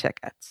purchase the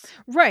tickets.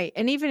 Right.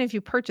 And even if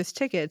you purchase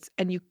tickets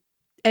and you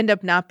end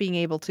up not being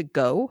able to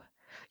go,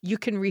 you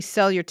can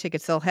resell your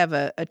tickets. They'll have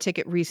a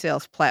ticket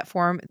resales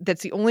platform.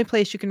 That's the only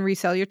place you can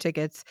resell your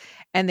tickets,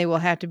 and they will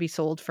have to be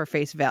sold for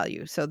face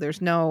value. So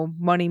there's no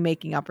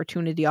money-making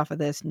opportunity off of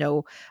this,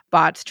 no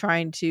bots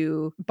trying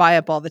to buy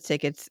up all the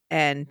tickets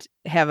and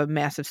have a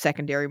massive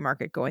secondary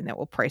market going that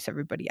will price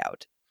everybody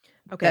out.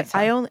 Okay,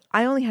 I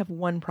only have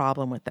one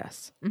problem with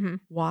this. Mm-hmm.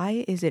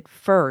 Why is it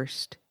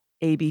first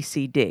A, B,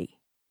 C, D?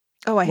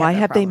 Oh, why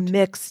have they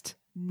mixed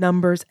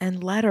numbers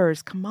and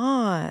letters? Come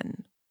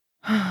on.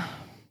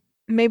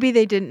 Maybe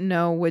they didn't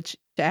know which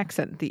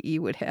accent the E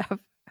would have.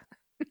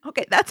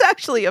 Okay, that's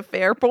actually a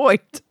fair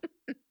point.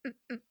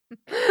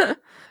 Yeah,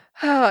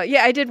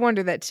 I did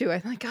wonder that too.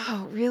 I'm like,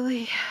 oh,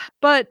 really?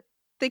 But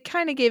they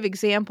kind of gave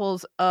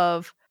examples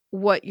of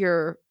what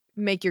your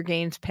Make Your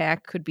Games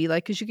pack could be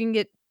like, because you can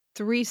get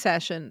 3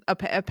 sessions.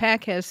 A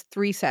pack has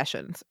 3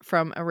 sessions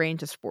from a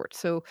range of sports.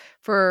 So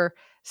for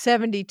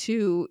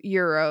 72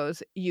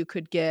 euros, you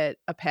could get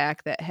a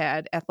pack that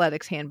had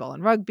athletics, handball,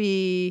 and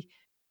rugby,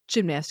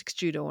 gymnastics,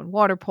 judo, and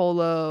water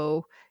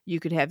polo. You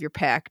could have your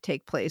pack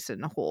take place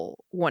in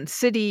one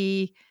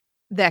city,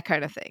 that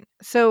kind of thing.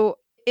 So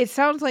it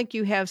sounds like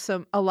you have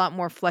a lot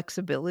more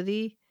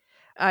flexibility.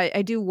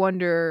 I do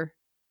wonder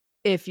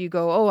if you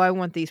go, oh, I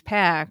want these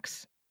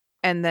packs,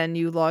 and then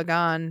you log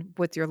on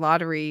with your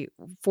lottery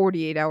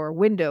 48-hour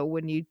window.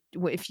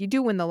 If you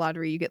do win the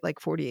lottery, you get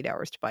 48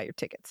 hours to buy your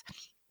tickets.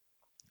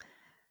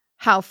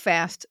 How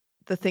fast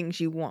the things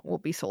you want will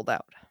be sold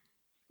out.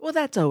 Well,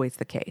 that's always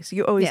the case.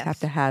 You always have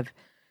to have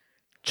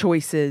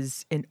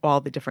choices in all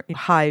the different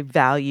high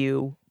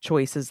value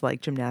choices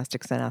like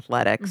gymnastics and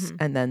athletics,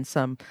 and then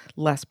some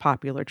less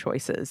popular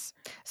choices.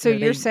 So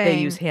you're saying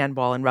they use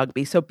handball and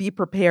rugby. So be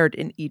prepared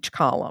in each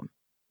column.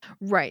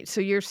 Right. So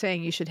you're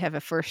saying you should have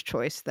a first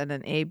choice, then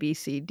an A, B,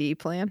 C, D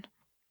plan?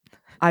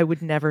 I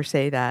would never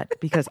say that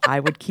because I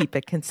would keep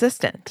it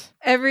consistent.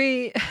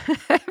 Every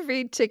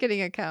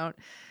ticketing account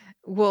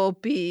will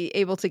be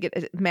able to get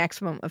a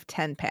maximum of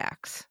 10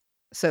 packs.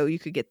 So you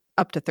could get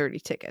up to 30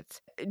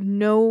 tickets.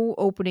 No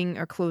opening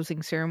or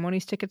closing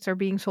ceremonies tickets are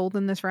being sold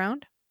in this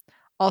round.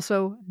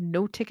 Also,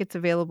 no tickets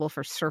available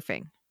for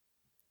surfing.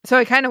 So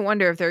I kind of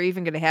wonder if they're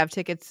even going to have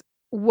tickets,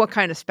 what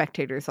kind of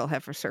spectators they'll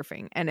have for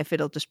surfing, and if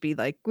it'll just be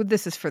like, well,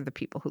 this is for the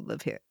people who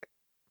live here.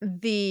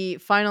 The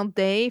final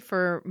day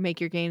for Make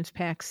Your Games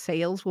Pack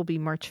sales will be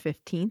March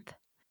 15th.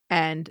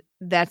 And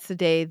that's the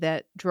day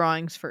that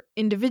drawings for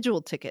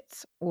individual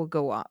tickets will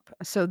go up.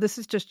 So this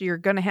is just, you're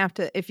going to have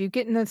to, if you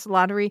get in this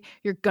lottery,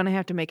 you're going to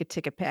have to make a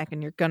ticket pack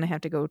and you're going to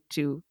have to go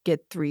to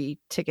get 3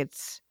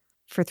 tickets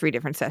for 3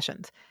 different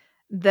sessions.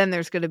 Then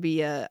there's going to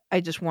be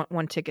I just want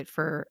 1 ticket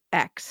for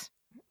X.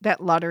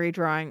 That lottery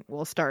drawing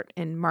will start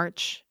in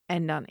March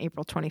and on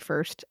April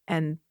 21st.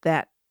 And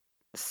that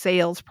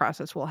sales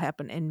process will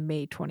happen in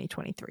May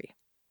 2023.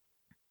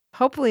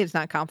 Hopefully it's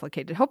not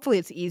complicated. Hopefully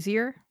it's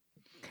easier.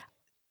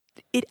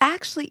 It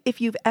actually,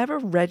 if you've ever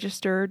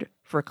registered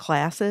for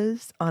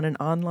classes on an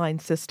online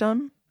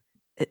system,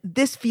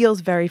 this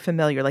feels very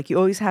familiar. Like you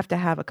always have to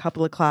have a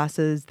couple of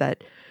classes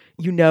that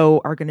you know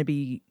are going to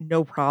be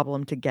no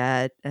problem to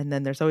get. And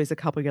then there's always a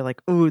couple you're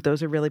like, ooh,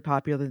 those are really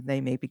popular.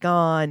 They may be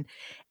gone.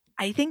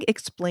 I think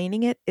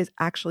explaining it is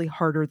actually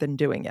harder than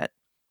doing it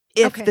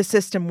if the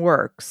system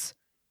works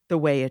the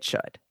way it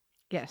should.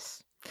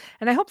 Yes.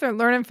 And I hope they're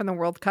learning from the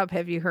World Cup.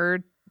 Have you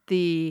heard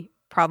the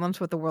problems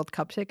with the World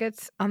Cup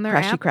tickets on their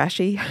app?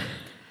 Crashy.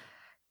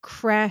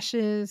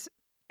 Crashes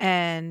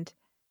and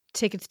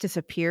tickets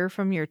disappear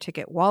from your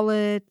ticket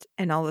wallet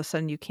and all of a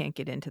sudden you can't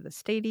get into the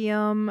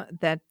stadium.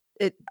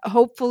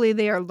 Hopefully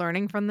they are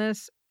learning from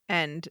this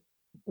and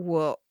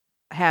will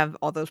have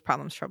all those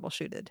problems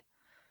troubleshooted.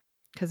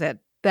 Because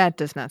that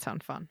does not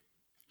sound fun.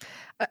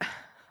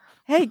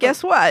 Hey,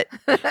 guess what?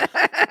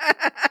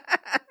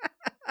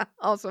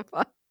 Also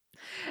fun.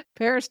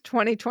 Paris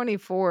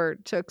 2024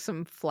 took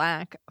some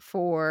flack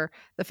for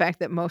the fact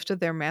that most of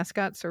their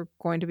mascots are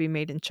going to be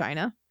made in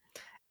China.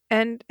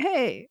 And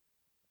hey,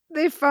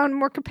 they found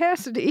more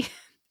capacity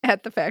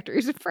at the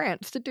factories in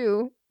France to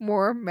do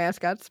more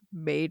mascots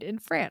made in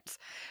France.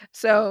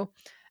 So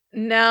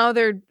now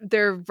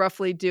they're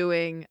roughly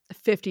doing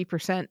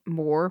 50%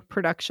 more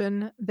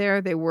production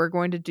there. They were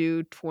going to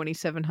do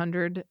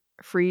 2,700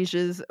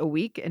 Frieses a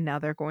week, and now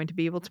they're going to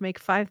be able to make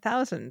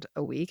 5,000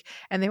 a week.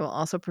 And they will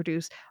also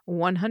produce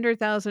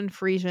 100,000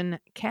 Frisian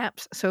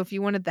caps. So if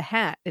you wanted the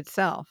hat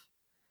itself,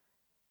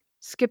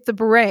 skip the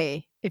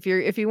beret. If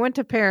you went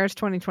to Paris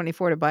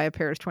 2024 to buy a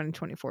Paris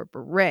 2024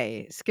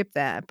 beret, skip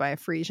that, buy a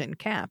Frisian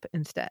cap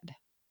instead.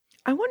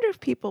 I wonder if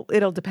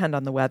it'll depend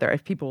on the weather,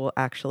 if people will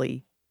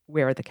actually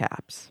wear the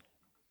caps.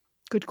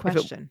 Good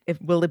question.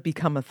 Will it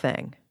become a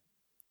thing?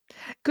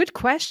 Good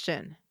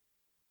question.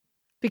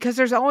 Because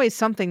there's always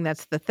something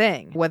that's the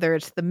thing, whether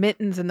it's the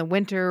mittens in the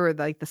winter or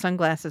like the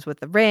sunglasses with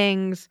the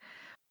rings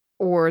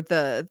or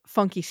the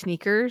funky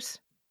sneakers.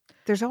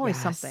 There's always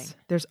something.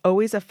 There's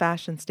always a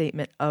fashion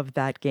statement of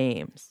that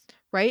games.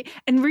 Right?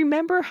 And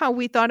remember how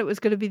we thought it was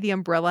going to be the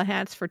umbrella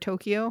hats for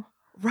Tokyo?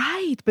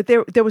 Right. But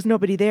there was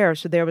nobody there,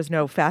 so there was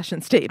no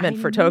fashion statement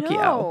for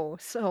Tokyo.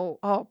 So,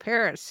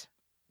 Paris,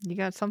 you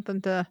got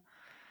something to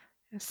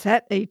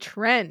set a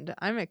trend.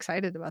 I'm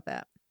excited about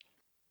that.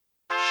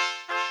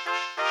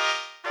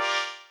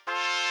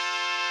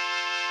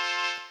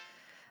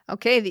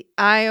 Okay, the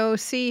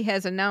IOC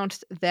has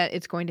announced that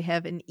it's going to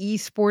have an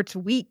esports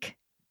week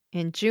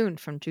in June,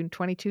 from June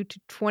 22 to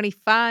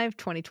 25,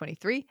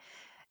 2023.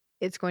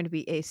 It's going to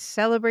be a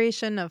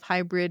celebration of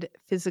hybrid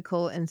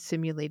physical and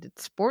simulated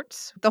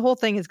sports. The whole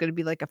thing is going to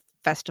be like a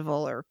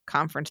festival or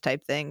conference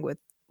type thing with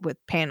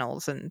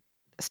panels and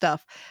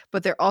stuff.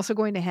 But they're also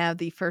going to have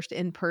the first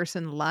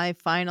in-person live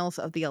finals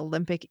of the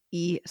Olympic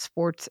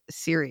esports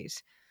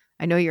series.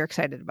 I know you're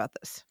excited about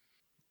this.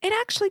 It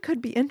actually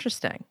could be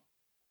interesting.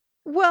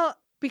 Well,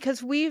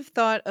 because we've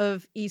thought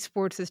of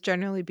esports as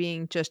generally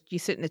being just you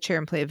sit in a chair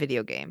and play a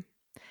video game.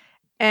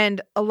 And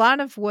a lot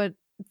of what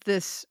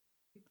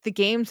the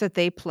games that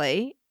they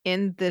play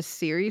in this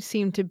series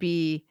seem to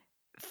be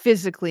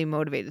physically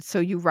motivated. So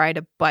you ride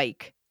a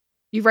bike,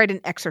 you ride an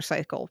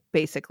exercycle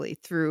basically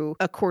through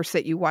a course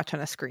that you watch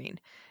on a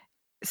screen.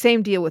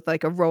 Same deal with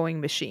like a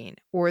rowing machine,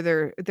 or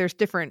there's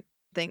different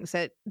things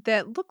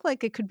that look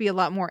like it could be a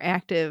lot more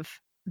active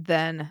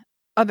than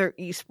other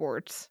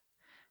esports.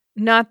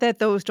 Not that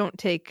those don't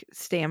take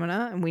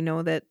stamina, and we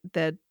know that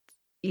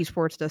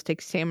esports does take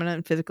stamina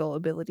and physical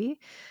ability,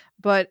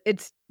 but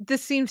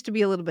this seems to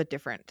be a little bit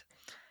different.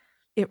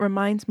 It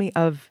reminds me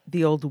of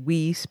the old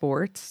Wii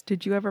Sports.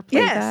 Did you ever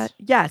play that?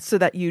 Yes, so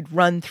that you'd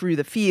run through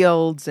the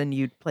fields and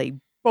you'd play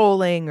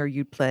bowling or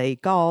you'd play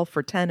golf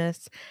or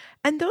tennis.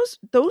 And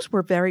those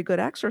were very good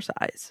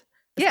exercise,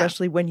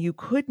 especially when you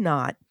could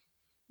not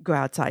go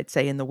outside,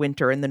 say in the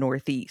winter in the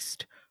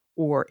Northeast,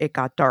 or it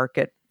got dark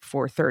at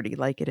 4:30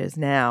 like it is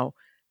now.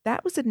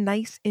 That was a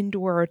nice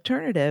indoor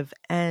alternative,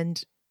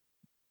 and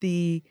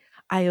the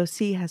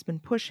IOC has been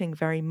pushing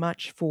very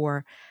much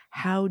for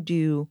how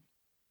do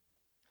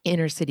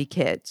inner city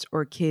kids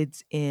or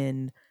kids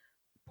in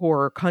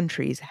poorer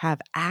countries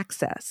have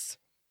access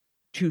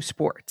to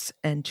sports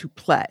and to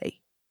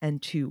play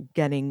and to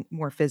getting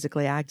more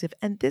physically active.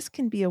 And this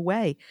can be a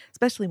way,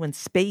 especially when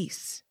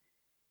space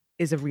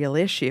is a real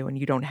issue and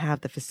you don't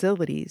have the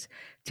facilities,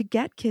 to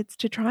get kids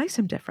to try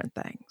some different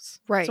things.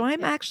 Right. So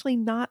I'm actually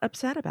not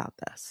upset about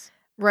this.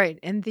 Right.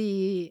 And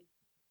the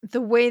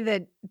way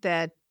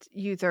that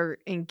youth are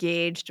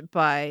engaged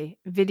by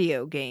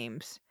video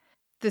games,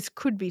 this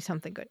could be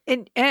something good.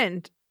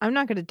 And I'm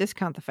not going to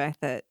discount the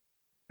fact that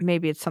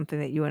maybe it's something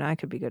that you and I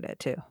could be good at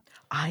too.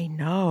 I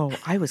know.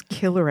 I was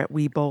killer at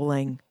Wii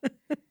bowling.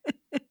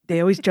 They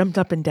always jumped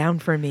up and down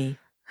for me.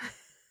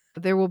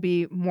 There will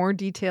be more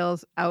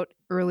details out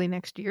early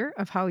next year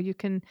of how you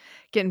can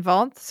get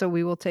involved. So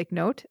we will take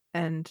note.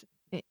 And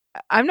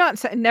I'm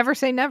not never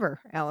say never,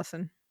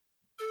 Allison.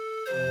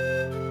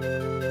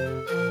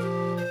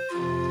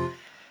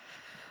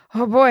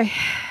 Oh boy.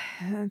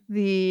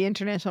 The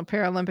International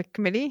Paralympic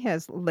Committee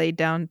has laid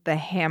down the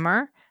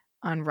hammer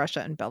on Russia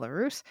and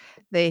Belarus.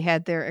 They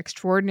had their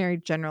extraordinary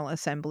General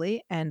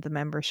Assembly and the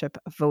membership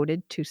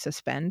voted to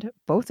suspend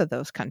both of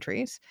those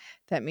countries.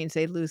 That means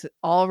they lose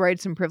all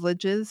rights and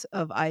privileges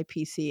of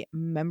IPC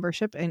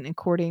membership in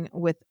accordance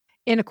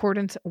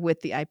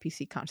with the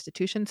IPC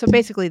Constitution. So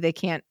basically they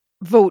can't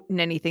vote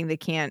in anything. They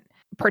can't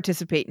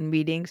participate in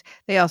meetings.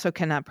 They also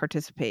cannot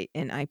participate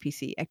in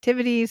IPC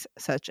activities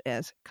such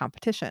as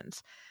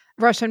competitions.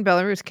 Russia and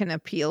Belarus can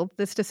appeal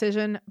this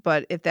decision,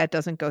 but if that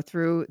doesn't go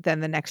through, then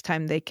the next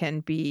time they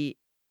can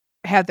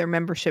have their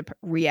membership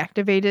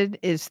reactivated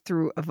is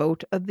through a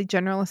vote of the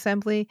General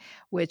Assembly,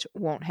 which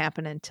won't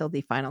happen until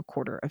the final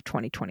quarter of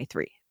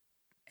 2023.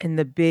 And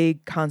the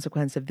big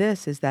consequence of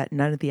this is that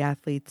none of the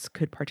athletes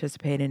could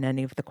participate in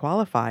any of the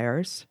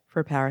qualifiers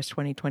for Paris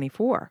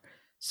 2024.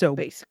 So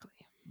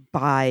basically,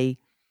 by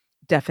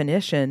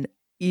definition,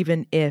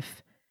 even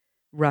if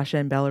Russia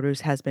and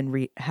Belarus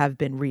have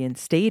been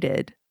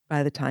reinstated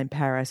by the time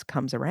Paris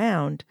comes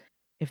around,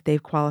 if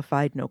they've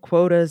qualified no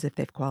quotas, if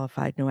they've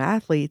qualified no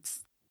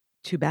athletes,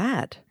 too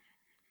bad.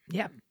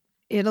 Yeah.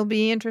 It'll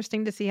be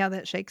interesting to see how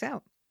that shakes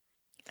out.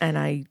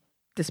 And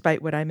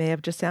despite what I may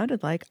have just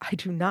sounded like, I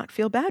do not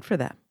feel bad for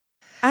them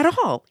at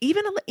all.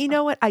 Even, you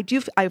know what? I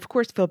of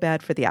course feel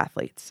bad for the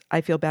athletes.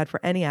 I feel bad for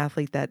any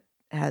athlete that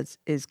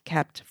is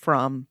kept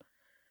from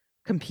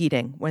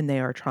competing when they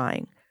are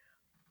trying.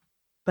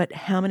 But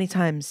how many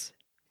times,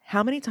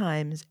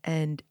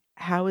 and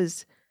how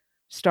is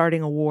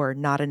starting a war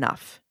not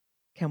enough?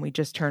 Can we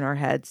just turn our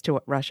heads to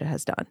what Russia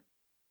has done?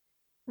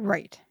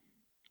 Right.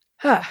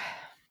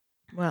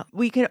 Well,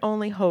 we can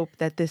only hope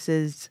that this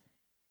is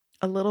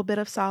a little bit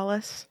of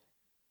solace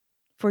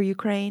for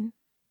Ukraine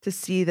to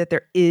see that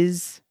there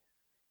is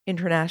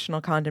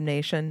international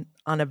condemnation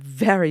on a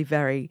very,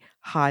 very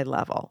high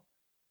level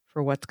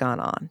for what's gone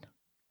on.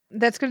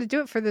 That's going to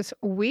do it for this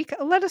week.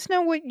 Let us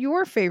know what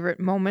your favorite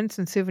moments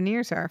and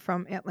souvenirs are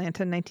from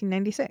Atlanta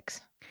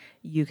 1996.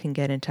 You can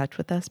get in touch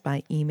with us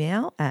by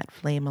email at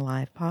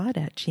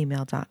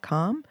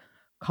flamealivepod@gmail.com.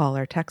 Call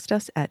or text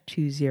us at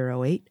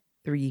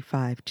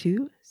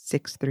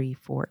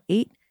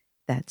 208-352-6348.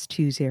 That's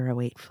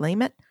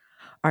 208-FLAME-IT.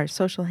 Our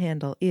social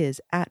handle is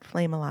at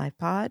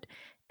flamealivepod.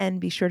 And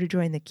be sure to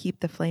join the Keep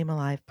the Flame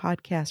Alive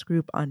podcast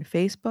group on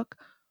Facebook,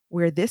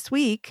 where this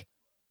week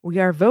we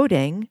are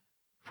voting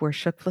for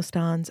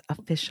Shuklistan's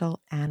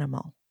official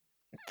animal.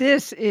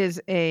 This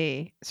is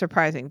a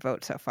surprising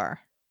vote so far.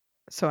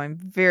 So I'm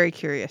very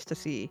curious to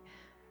see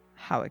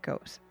how it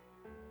goes.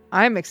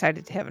 I'm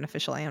excited to have an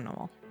official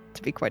animal,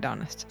 to be quite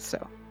honest.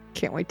 So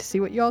can't wait to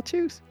see what you all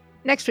choose.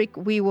 Next week,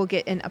 we will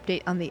get an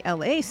update on the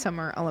LA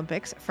Summer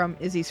Olympics from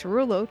Izzy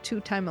Cerullo,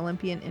 two-time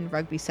Olympian in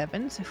rugby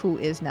sevens, who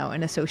is now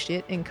an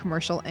associate in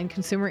commercial and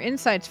consumer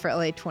insights for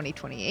LA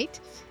 2028.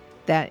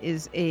 That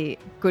is a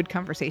good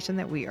conversation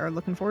that we are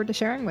looking forward to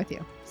sharing with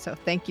you. So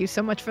thank you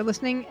so much for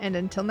listening. And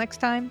until next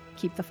time,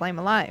 keep the flame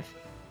alive.